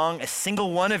didn't wrong a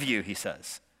single one of you, he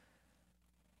says.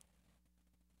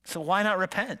 So why not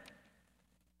repent?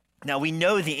 Now we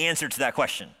know the answer to that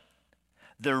question.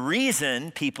 The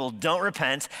reason people don't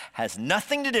repent has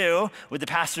nothing to do with the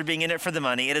pastor being in it for the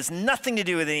money. It has nothing to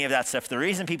do with any of that stuff. The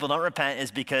reason people don't repent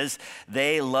is because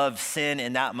they love sin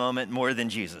in that moment more than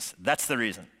Jesus. That's the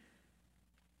reason.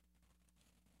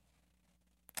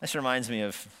 This reminds me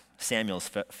of Samuel's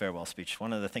farewell speech.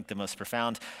 One of the most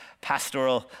profound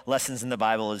pastoral lessons in the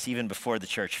Bible is even before the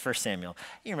church, 1 Samuel.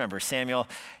 You remember Samuel,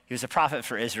 he was a prophet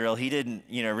for Israel. He didn't,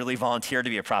 really volunteer to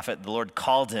be a prophet. The Lord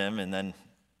called him, and then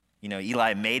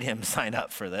Eli made him sign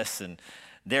up for this, and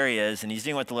there he is, and he's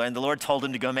doing what the Lord told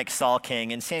him to go make Saul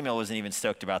king, and Samuel wasn't even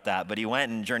stoked about that, but he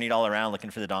went and journeyed all around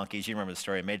looking for the donkeys. You remember the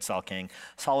story, made Saul king.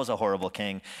 Saul was a horrible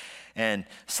king, and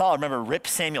Saul, remember,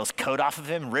 rips Samuel's coat off of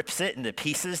him, rips it into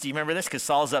pieces. Do you remember this? Because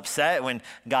Saul's upset when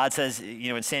God says,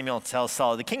 when Samuel tells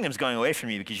Saul, the kingdom's going away from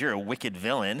you because you're a wicked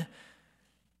villain.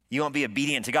 You won't be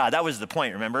obedient to God. That was the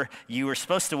point, remember? You were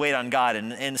supposed to wait on God.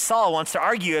 And Saul wants to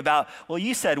argue about, well,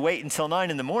 you said wait until 9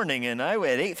 in the morning, and at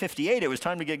 8:58, it was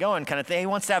time to get going kind of thing. He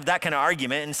wants to have that kind of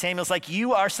argument. And Samuel's like,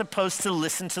 you are supposed to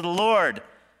listen to the Lord.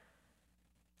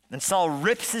 And Saul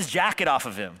rips his jacket off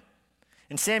of him.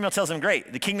 And Samuel tells him,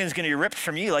 great, the kingdom's going to be ripped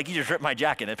from you like you just ripped my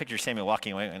jacket. I picture Samuel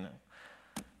walking away. And,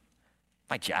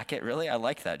 my jacket, really? I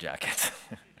like that jacket.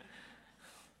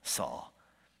 Saul.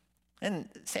 And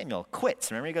Samuel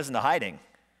quits. Remember, he goes into hiding.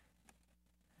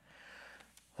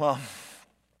 Well,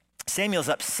 Samuel's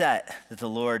upset that the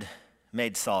Lord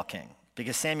made Saul king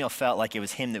because Samuel felt like it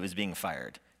was him that was being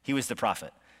fired. He was the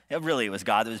prophet. It was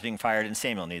God that was being fired, and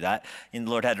Samuel knew that. And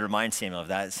the Lord had to remind Samuel of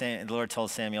that. The Lord told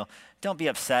Samuel, don't be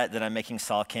upset that I'm making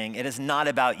Saul king. It is not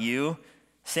about you.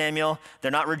 Samuel.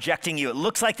 They're not rejecting you. It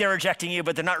looks like they're rejecting you,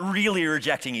 but they're not really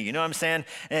rejecting you. You know what I'm saying?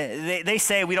 They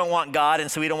say we don't want God, and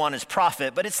so we don't want his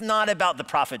prophet, but it's not about the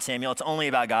prophet, Samuel. It's only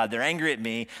about God. They're angry at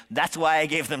me. That's why I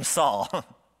gave them Saul.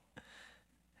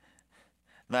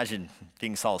 Imagine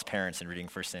being Saul's parents and reading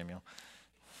 1 Samuel.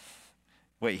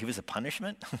 Wait, he was a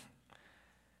punishment?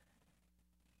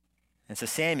 And so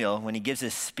Samuel, when he gives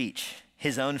his speech,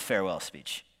 his own farewell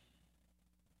speech,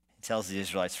 he tells the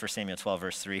Israelites, 1 Samuel 12,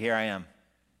 verse 3, here I am.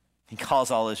 He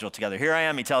calls all Israel together. Here I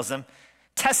am, he tells them,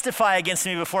 testify against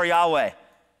me before Yahweh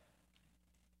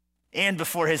and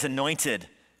before his anointed,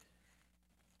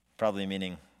 probably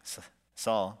meaning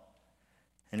Saul.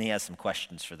 And he has some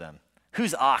questions for them.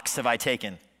 Whose ox have I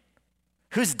taken?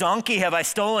 Whose donkey have I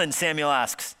stolen? Samuel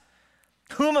asks.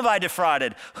 Whom have I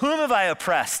defrauded? Whom have I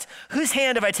oppressed? Whose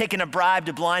hand have I taken a bribe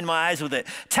to blind my eyes with it?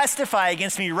 Testify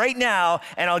against me right now,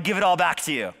 and I'll give it all back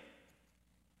to you.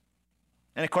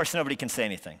 And of course, nobody can say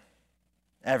anything.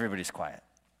 Everybody's quiet.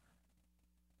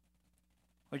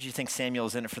 What did you think,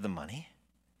 Samuel's in it for the money?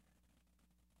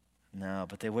 No,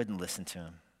 but they wouldn't listen to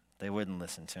him. They wouldn't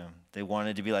listen to him. They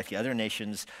wanted to be like the other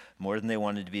nations more than they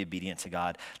wanted to be obedient to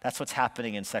God. That's what's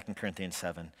happening in 2 Corinthians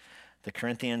 7. The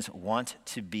Corinthians want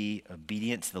to be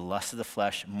obedient to the lust of the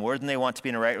flesh more than they want to be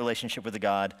in a right relationship with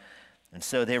God. And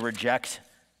so they reject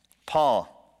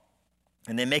Paul.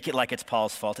 And they make it like it's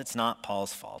Paul's fault. It's not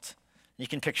Paul's fault. You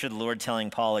can picture the Lord telling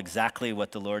Paul exactly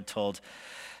what the Lord told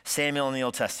Samuel in the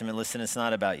Old Testament. Listen, it's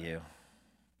not about you.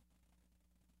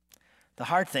 The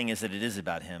hard thing is that it is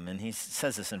about him. And he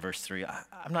says this in verse 3.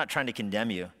 I'm not trying to condemn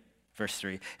you, verse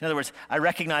 3. In other words, I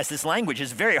recognize this language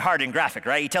is very hard and graphic,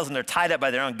 right? He tells them they're tied up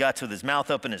by their own guts with his mouth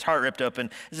open, his heart ripped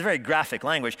open. It's a very graphic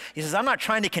language. He says, I'm not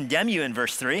trying to condemn you in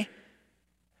verse 3.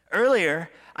 Earlier,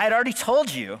 I had already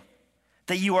told you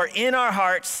that you are in our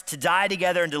hearts to die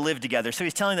together and to live together. So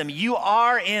he's telling them, you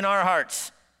are in our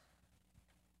hearts.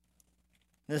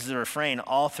 This is a refrain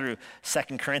all through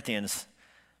 2 Corinthians.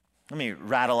 Let me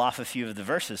rattle off a few of the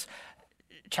verses.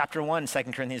 Chapter 1, 2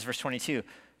 Corinthians, verse 22.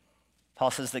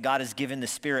 Paul says that God has given the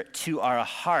Spirit to our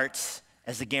hearts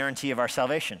as the guarantee of our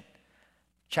salvation.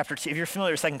 Chapter 2, if you're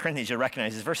familiar with 2 Corinthians, you'll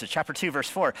recognize these verses. Chapter 2, verse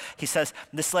 4, he says,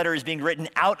 this letter is being written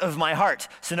out of my heart.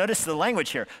 So notice the language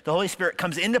here. The Holy Spirit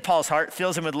comes into Paul's heart,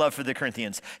 fills him with love for the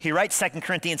Corinthians. He writes 2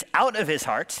 Corinthians out of his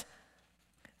heart.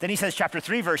 Then he says, chapter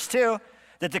 3, verse 2,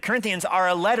 that the Corinthians are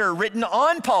a letter written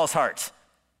on Paul's heart.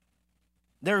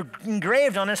 They're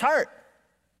engraved on his heart.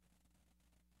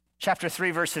 Chapter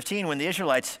 3, verse 15, when the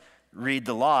Israelites read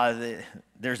the law,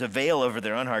 there's a veil over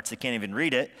their own hearts. They can't even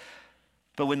read it.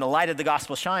 But when the light of the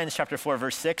gospel shines, chapter 4,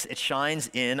 verse 6, it shines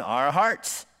in our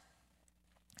hearts.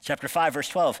 Chapter 5, verse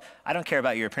 12, I don't care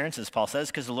about your appearances, Paul says,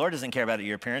 because the Lord doesn't care about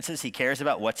your appearances. He cares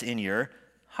about what's in your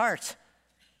heart.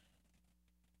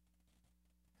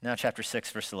 Now, chapter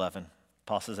 6, verse 11,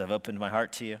 Paul says, I've opened my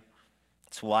heart to you.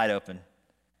 It's wide open.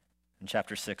 In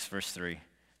chapter 6, verse 3,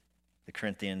 the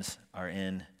Corinthians are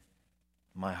in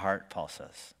my heart, Paul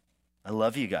says. I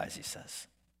love you guys, he says.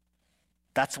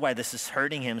 That's why this is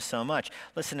hurting him so much.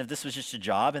 Listen, if this was just a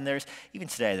job, and even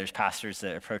today, there's pastors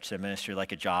that approach their ministry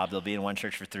like a job. They'll be in one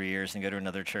church for 3 years and go to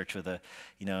another church with a,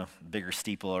 bigger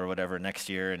steeple or whatever next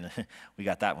year. And we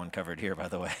got that one covered here, by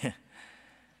the way.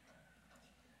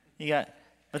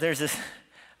 But there's this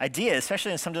idea,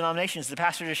 especially in some denominations, the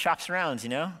pastor just shops around,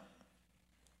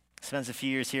 Spends a few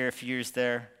years here, a few years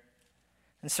there.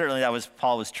 And certainly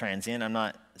Paul was transient. I'm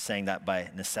not saying that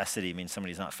by necessity. I mean,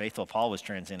 somebody's not faithful. Paul was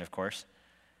transient, of course.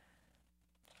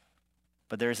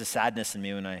 But there is a sadness in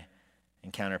me when I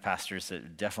encounter pastors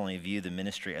that definitely view the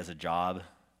ministry as a job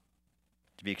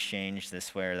to be exchanged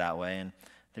this way or that way. And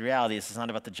the reality is it's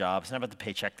not about the job. It's not about the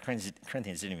paycheck. The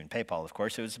Corinthians didn't even pay Paul, of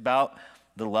course. It was about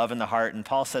the love in the heart. And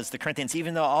Paul says the Corinthians,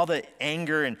 even though all the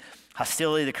anger and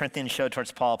hostility the Corinthians showed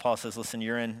towards Paul, Paul says, listen,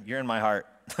 you're in my heart.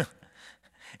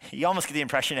 You almost get the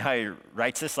impression of how he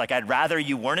writes this, like, I'd rather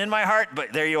you weren't in my heart,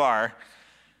 but there you are.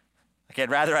 Like, I'd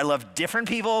rather I love different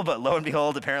people, but lo and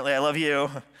behold, apparently I love you.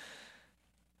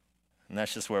 And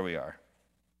that's just where we are.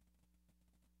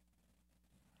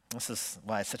 This is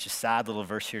why it's such a sad little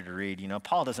verse here to read.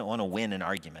 Paul doesn't want to win an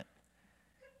argument.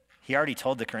 He already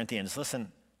told the Corinthians,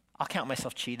 listen, I'll count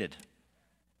myself cheated.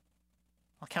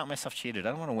 I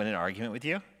don't want to win an argument with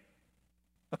you.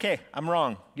 Okay, I'm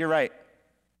wrong. You're right.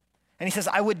 And he says,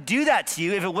 I would do that to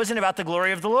you if it wasn't about the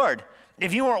glory of the Lord.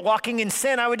 If you weren't walking in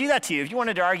sin, I would do that to you. If you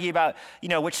wanted to argue about,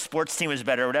 which sports team was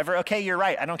better or whatever, okay, you're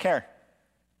right. I don't care.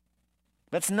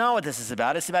 That's not what this is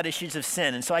about. It's about issues of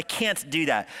sin. And so I can't do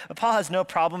that. But Paul has no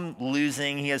problem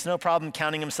losing. He has no problem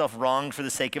counting himself wronged for the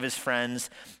sake of his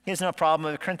friends. He has no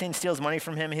problem if a Corinthian steals money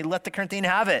from him. He let the Corinthian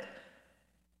have it.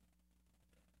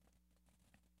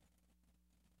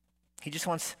 He just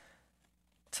wants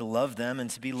to love them and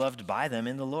to be loved by them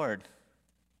in the Lord.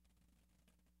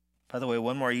 By the way,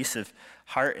 one more use of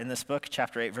heart in this book,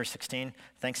 chapter 8, verse 16.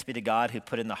 Thanks be to God who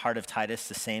put in the heart of Titus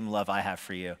the same love I have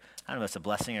for you. I don't know if it's a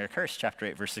blessing or a curse, chapter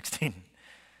 8, verse 16.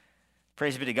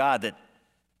 Praise be to God that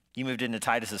you moved into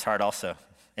Titus's heart also.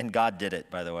 And God did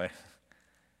it, by the way.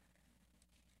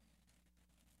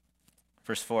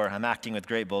 Verse 4, I'm acting with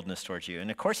great boldness towards you. And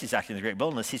of course he's acting with great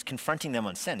boldness. He's confronting them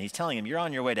on sin. He's telling them, you're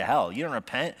on your way to hell. You don't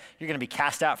repent, you're going to be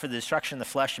cast out for the destruction of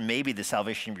the flesh and maybe the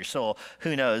salvation of your soul.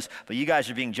 Who knows? But you guys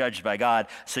are being judged by God.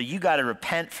 So you got to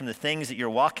repent from the things that you're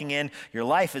walking in. Your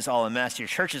life is all a mess. Your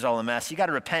church is all a mess. You got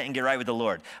to repent and get right with the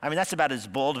Lord. I mean, that's about as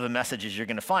bold of a message as you're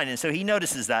going to find. And so he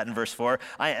notices that in verse 4.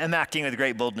 I am acting with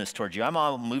great boldness towards you. I'm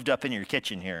all moved up in your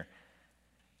kitchen here.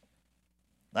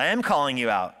 I am calling you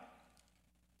out.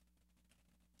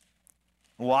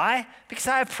 Why? Because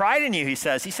I have pride in you, he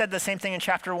says. He said the same thing in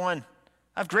chapter 1.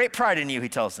 I have great pride in you, he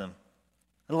tells them.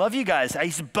 I love you guys.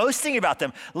 He's boasting about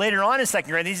them. Later on in 2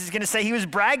 Corinthians, he's going to say he was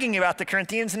bragging about the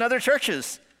Corinthians and other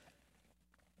churches.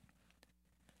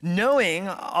 Knowing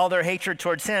all their hatred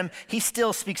towards him, he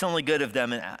still speaks only good of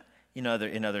them in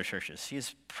other churches. He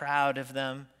is proud of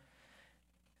them.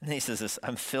 And then he says this,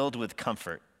 I'm filled with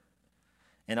comfort.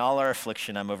 In all our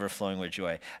affliction, I'm overflowing with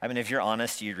joy. I mean, if you're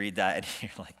honest, you read that and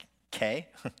you're like, okay,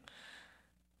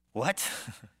 what?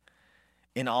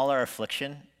 In all our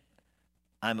affliction,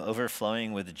 I'm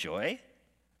overflowing with joy?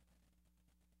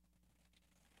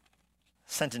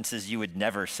 Sentences you would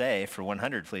never say for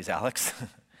 100, please, Alex.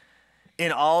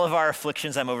 In all of our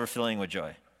afflictions, I'm overflowing with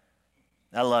joy.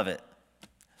 I love it.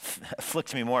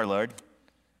 Afflict me more, Lord.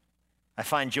 I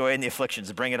find joy in the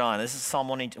afflictions. Bring it on. This is Psalm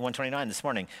 129 this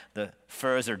morning. The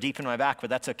furrows are deep in my back, but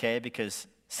that's okay because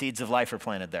seeds of life are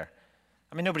planted there.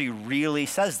 I mean, nobody really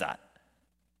says that.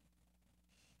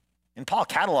 And Paul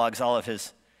catalogs all of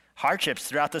his hardships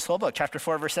throughout this whole book. Chapter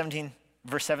 4, verse 7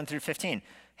 through 15.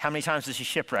 How many times was he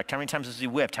shipwrecked? How many times was he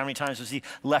whipped? How many times was he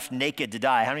left naked to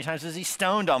die? How many times was he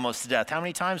stoned almost to death? How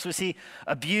many times was he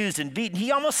abused and beaten?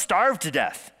 He almost starved to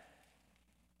death.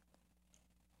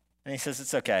 And he says,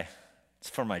 it's okay. It's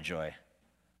for my joy.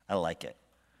 I like it.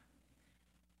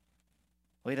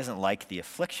 Well, he doesn't like the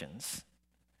afflictions.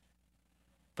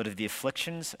 But if the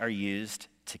afflictions are used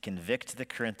to convict the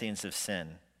Corinthians of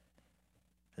sin,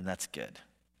 then that's good.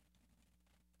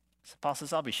 So Paul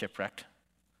says, I'll be shipwrecked.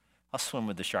 I'll swim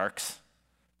with the sharks.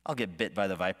 I'll get bit by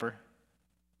the viper.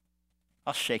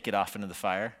 I'll shake it off into the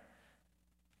fire.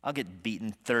 I'll get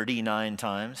beaten 39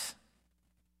 times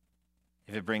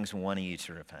if it brings one of you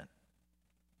to repent.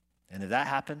 And if that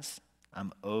happens,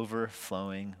 I'm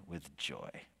overflowing with joy.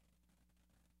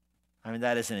 I mean,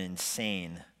 that is an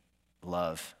insane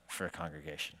love for a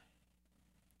congregation.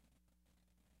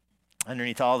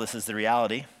 Underneath all this is the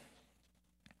reality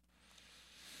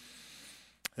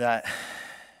that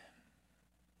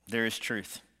there is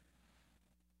truth.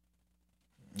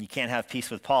 You can't have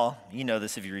peace with Paul. You know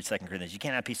this if you read 2 Corinthians. You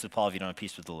can't have peace with Paul if you don't have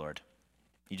peace with the Lord.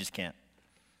 You just can't.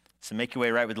 So make your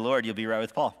way right with the Lord, you'll be right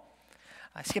with Paul.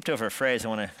 I skipped over a phrase. I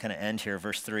want to kind of end here,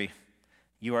 verse 3.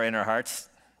 You are in our hearts.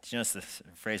 Did you notice the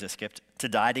phrase I skipped? To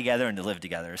die together and to live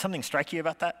together. Does something strike you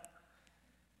about that?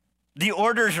 The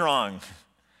order's wrong.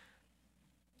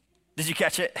 Did you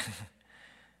catch it?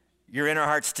 You're in our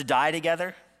hearts to die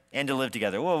together and to live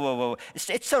together. Whoa, whoa, whoa.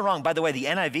 It's so wrong. By the way, the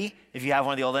NIV, if you have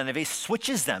one of the old NIVs,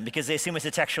 switches them because they assume it's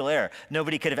a textual error.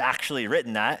 Nobody could have actually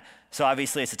written that, so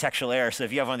obviously it's a textual error. So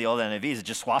if you have one of the old NIVs, it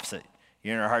just swaps it.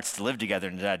 You're in our hearts to live together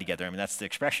and to die together. I mean, that's the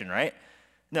expression, right?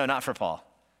 No, not for Paul.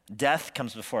 Death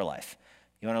comes before life.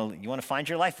 You want to find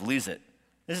your life? Lose it.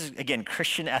 This is, again,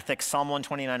 Christian ethics, Psalm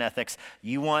 129 ethics.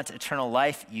 You want eternal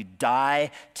life, you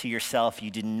die to yourself, you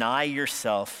deny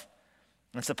yourself.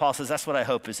 And so Paul says, that's what I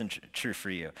hope isn't true for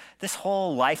you. This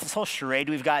whole life, this whole charade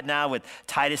we've got now with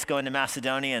Titus going to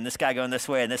Macedonia and this guy going this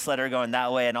way and this letter going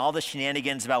that way and all the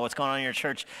shenanigans about what's going on in your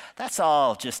church, that's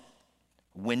all just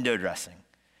window dressing.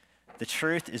 The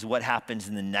truth is what happens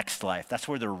in the next life. That's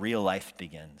where the real life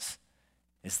begins,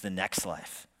 is the next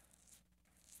life.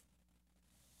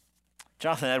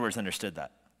 Jonathan Edwards understood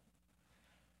that.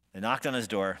 They knocked on his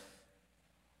door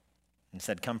and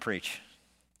said, come preach.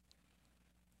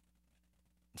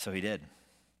 And so he did.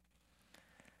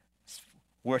 It's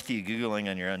worth you Googling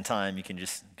on your own time. You can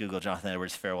just Google Jonathan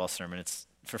Edwards' farewell sermon. It's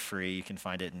for free. You can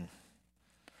find it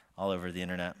all over the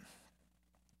internet.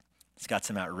 It's got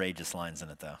some outrageous lines in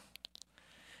it, though.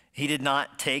 He did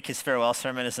not take his farewell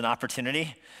sermon as an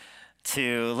opportunity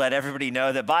to let everybody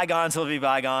know that bygones will be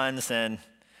bygones and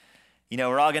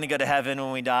we're all going to go to heaven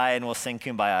when we die and we'll sing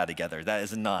Kumbaya together. That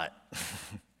is not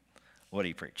what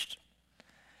he preached.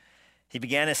 He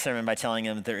began his sermon by telling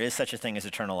them there is such a thing as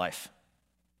eternal life.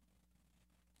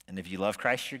 And if you love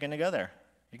Christ, you're going to go there.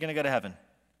 You're going to go to heaven.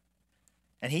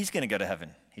 And he's going to go to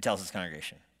heaven, he tells his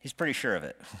congregation. He's pretty sure of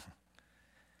it.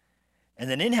 And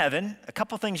then in heaven, a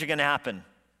couple things are going to happen.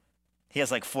 He has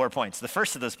like 4 points. The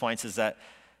first of those points is that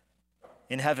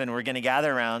in heaven, we're going to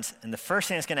gather around, and the first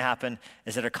thing that's going to happen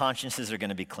is that our consciences are going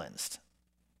to be cleansed.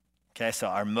 Okay, so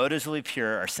our motives will be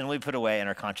pure, our sin will be put away, and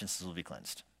our consciences will be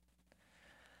cleansed.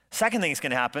 Second thing that's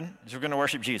going to happen is we're going to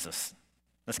worship Jesus.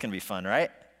 That's going to be fun,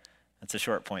 right? That's a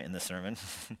short point in this sermon.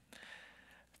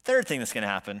 Third thing that's going to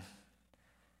happen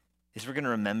is we're going to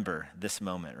remember this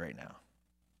moment right now.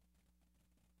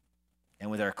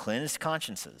 And with our cleansed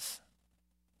consciences,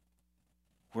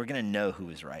 we're going to know who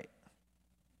is right.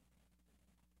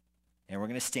 And we're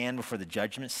going to stand before the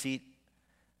judgment seat.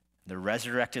 The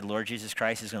resurrected Lord Jesus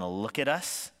Christ is going to look at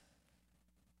us,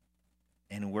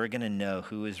 and we're going to know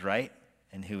who is right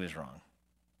and who is wrong.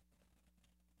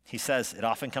 He says, it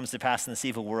often comes to pass in this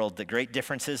evil world that great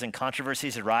differences and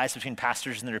controversies arise between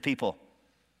pastors and their people.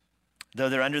 Though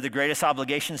they're under the greatest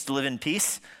obligations to live in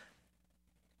peace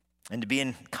and to be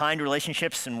in kind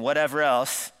relationships and whatever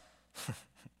else,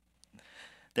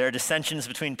 there are dissensions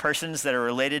between persons that are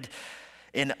related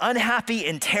in unhappy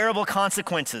and terrible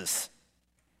consequences.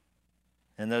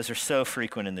 And those are so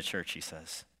frequent in the church, he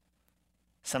says.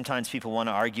 Sometimes people want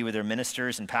to argue with their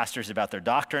ministers and pastors about their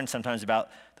doctrine, sometimes about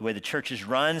the way the church is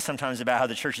run, sometimes about how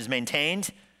the church is maintained.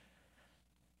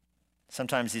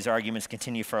 Sometimes these arguments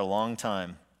continue for a long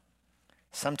time.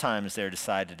 Sometimes they're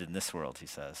decided in this world, he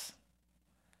says,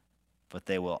 but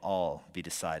they will all be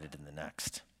decided in the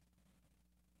next.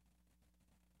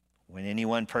 When any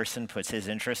one person puts his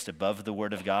interest above the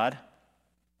word of God,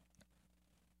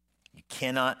 you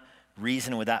cannot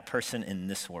reason with that person in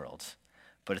this world.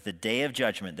 But at the day of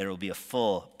judgment, there will be a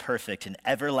full, perfect, and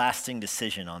everlasting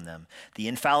decision on them. The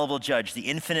infallible judge, the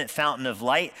infinite fountain of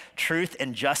light, truth,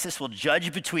 and justice will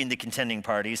judge between the contending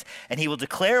parties, and he will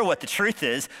declare what the truth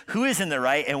is, who is in the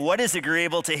right, and what is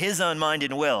agreeable to his own mind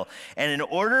and will. And in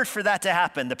order for that to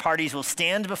happen, the parties will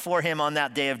stand before him on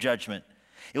that day of judgment.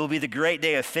 It will be the great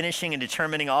day of finishing and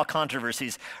determining all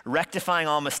controversies, rectifying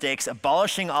all mistakes,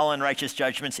 abolishing all unrighteous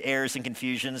judgments, errors, and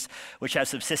confusions which have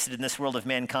subsisted in this world of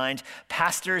mankind.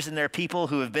 Pastors and their people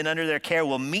who have been under their care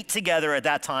will meet together at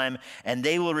that time, and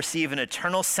they will receive an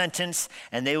eternal sentence,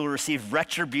 and they will receive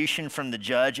retribution from the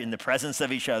judge in the presence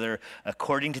of each other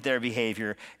according to their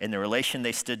behavior and the relation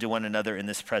they stood to one another in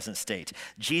this present state.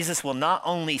 Jesus will not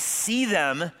only see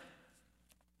them,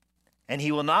 and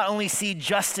he will not only see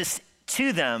justice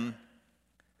to them,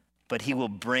 but he will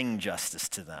bring justice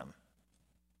to them.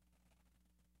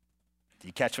 Do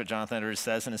you catch what Jonathan Edwards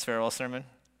says in his farewell sermon?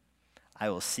 I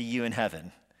will see you in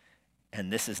heaven,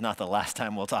 and this is not the last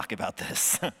time we'll talk about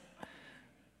this.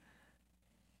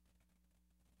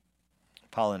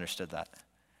 Paul understood that.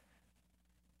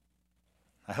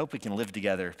 I hope we can live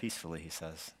together peacefully, he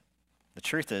says. The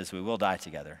truth is we will die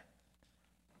together.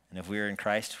 And if we are in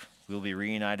Christ, we will be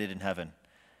reunited in heaven.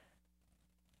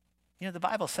 You know, the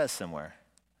Bible says somewhere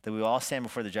that we will all stand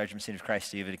before the judgment seat of Christ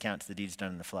to give an account to the deeds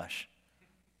done in the flesh.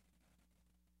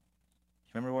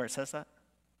 Remember where it says that?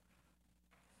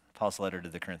 Paul's letter to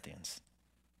the Corinthians.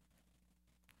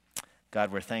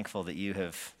 God, we're thankful that you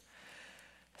have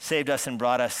saved us and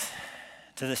brought us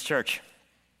to this church.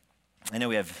 I know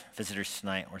we have visitors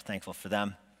tonight. We're thankful for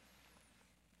them.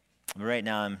 But right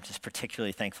now, I'm just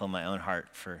particularly thankful in my own heart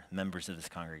for members of this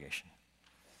congregation.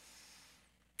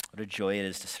 What a joy it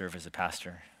is to serve as a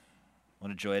pastor. What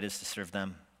a joy it is to serve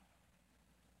them.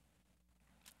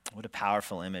 What a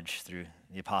powerful image through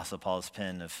the Apostle Paul's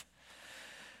pen of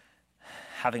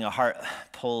having a heart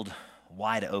pulled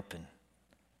wide open,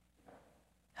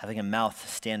 having a mouth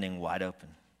standing wide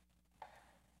open,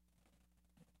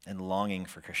 and longing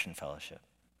for Christian fellowship.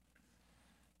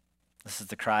 This is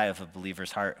the cry of a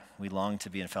believer's heart. We long to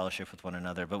be in fellowship with one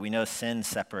another, but we know sin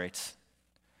separates.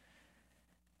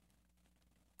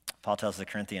 Paul tells the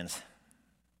Corinthians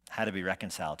how to be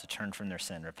reconciled, to turn from their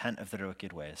sin, repent of their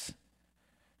wicked ways,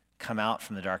 come out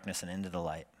from the darkness and into the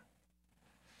light.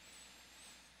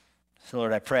 So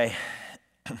Lord, I pray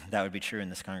that would be true in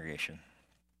this congregation,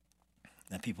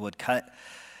 that people would cut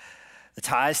the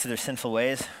ties to their sinful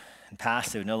ways and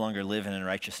past. They would no longer live in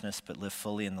unrighteousness, but live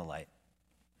fully in the light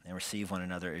and receive one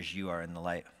another as you are in the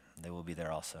light. They will be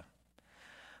there also.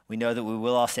 We know that we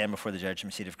will all stand before the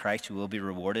judgment seat of Christ. We will be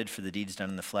rewarded for the deeds done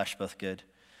in the flesh, both good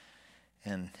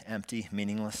and empty,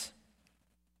 meaningless.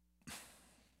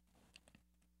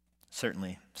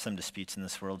 Certainly, some disputes in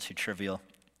this world too trivial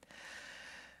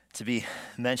to be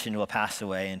mentioned will pass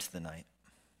away into the night.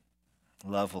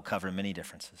 Love will cover many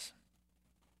differences.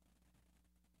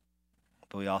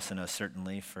 but we also know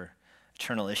certainly for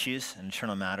eternal issues and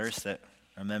eternal matters that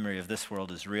our memory of this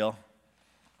world is real.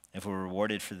 If we're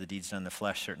rewarded for the deeds done in the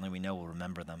flesh, certainly we know we'll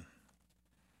remember them.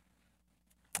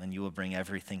 And you will bring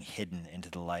everything hidden into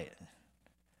the light.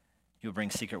 You will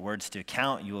bring secret words to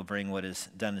account. You will bring what is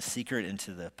done in secret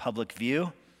into the public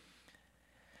view.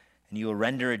 And you will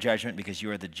render a judgment because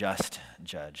you are the just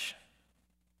judge.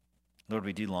 Lord,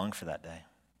 we do long for that day,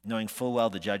 knowing full well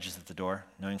the judge is at the door,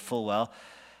 knowing full well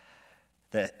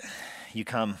that you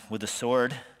come with a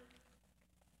sword,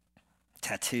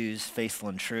 tattoos, faithful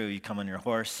and true. You come on your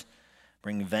horse,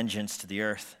 bringing vengeance to the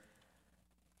earth.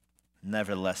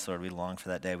 Nevertheless, Lord, we long for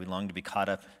that day. We long to be caught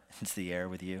up into the air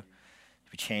with you,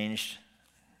 to be changed,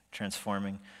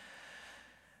 transforming.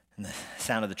 And the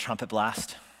sound of the trumpet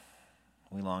blast,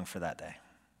 we long for that day.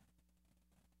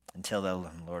 Until then,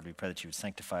 Lord, we pray that you would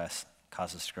sanctify us,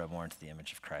 cause us to grow more into the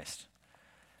image of Christ.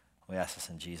 We ask this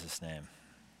in Jesus' name.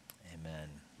 Amen.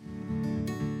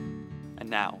 And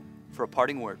now, for a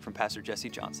parting word from Pastor Jesse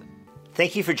Johnson.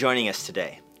 Thank you for joining us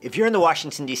today. If you're in the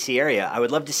Washington, D.C. area, I would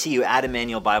love to see you at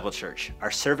Emmanuel Bible Church. Our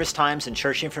service times and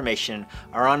church information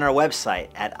are on our website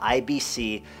at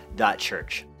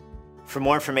ibc.church. For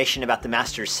more information about the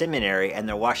Master's Seminary and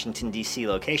their Washington, D.C.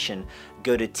 location,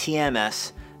 go to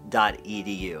tms.edu.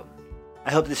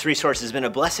 I hope this resource has been a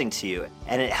blessing to you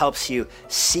and it helps you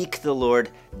seek the Lord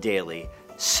daily,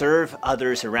 serve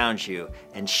others around you,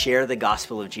 and share the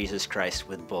gospel of Jesus Christ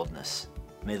with boldness.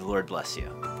 May the Lord bless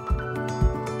you.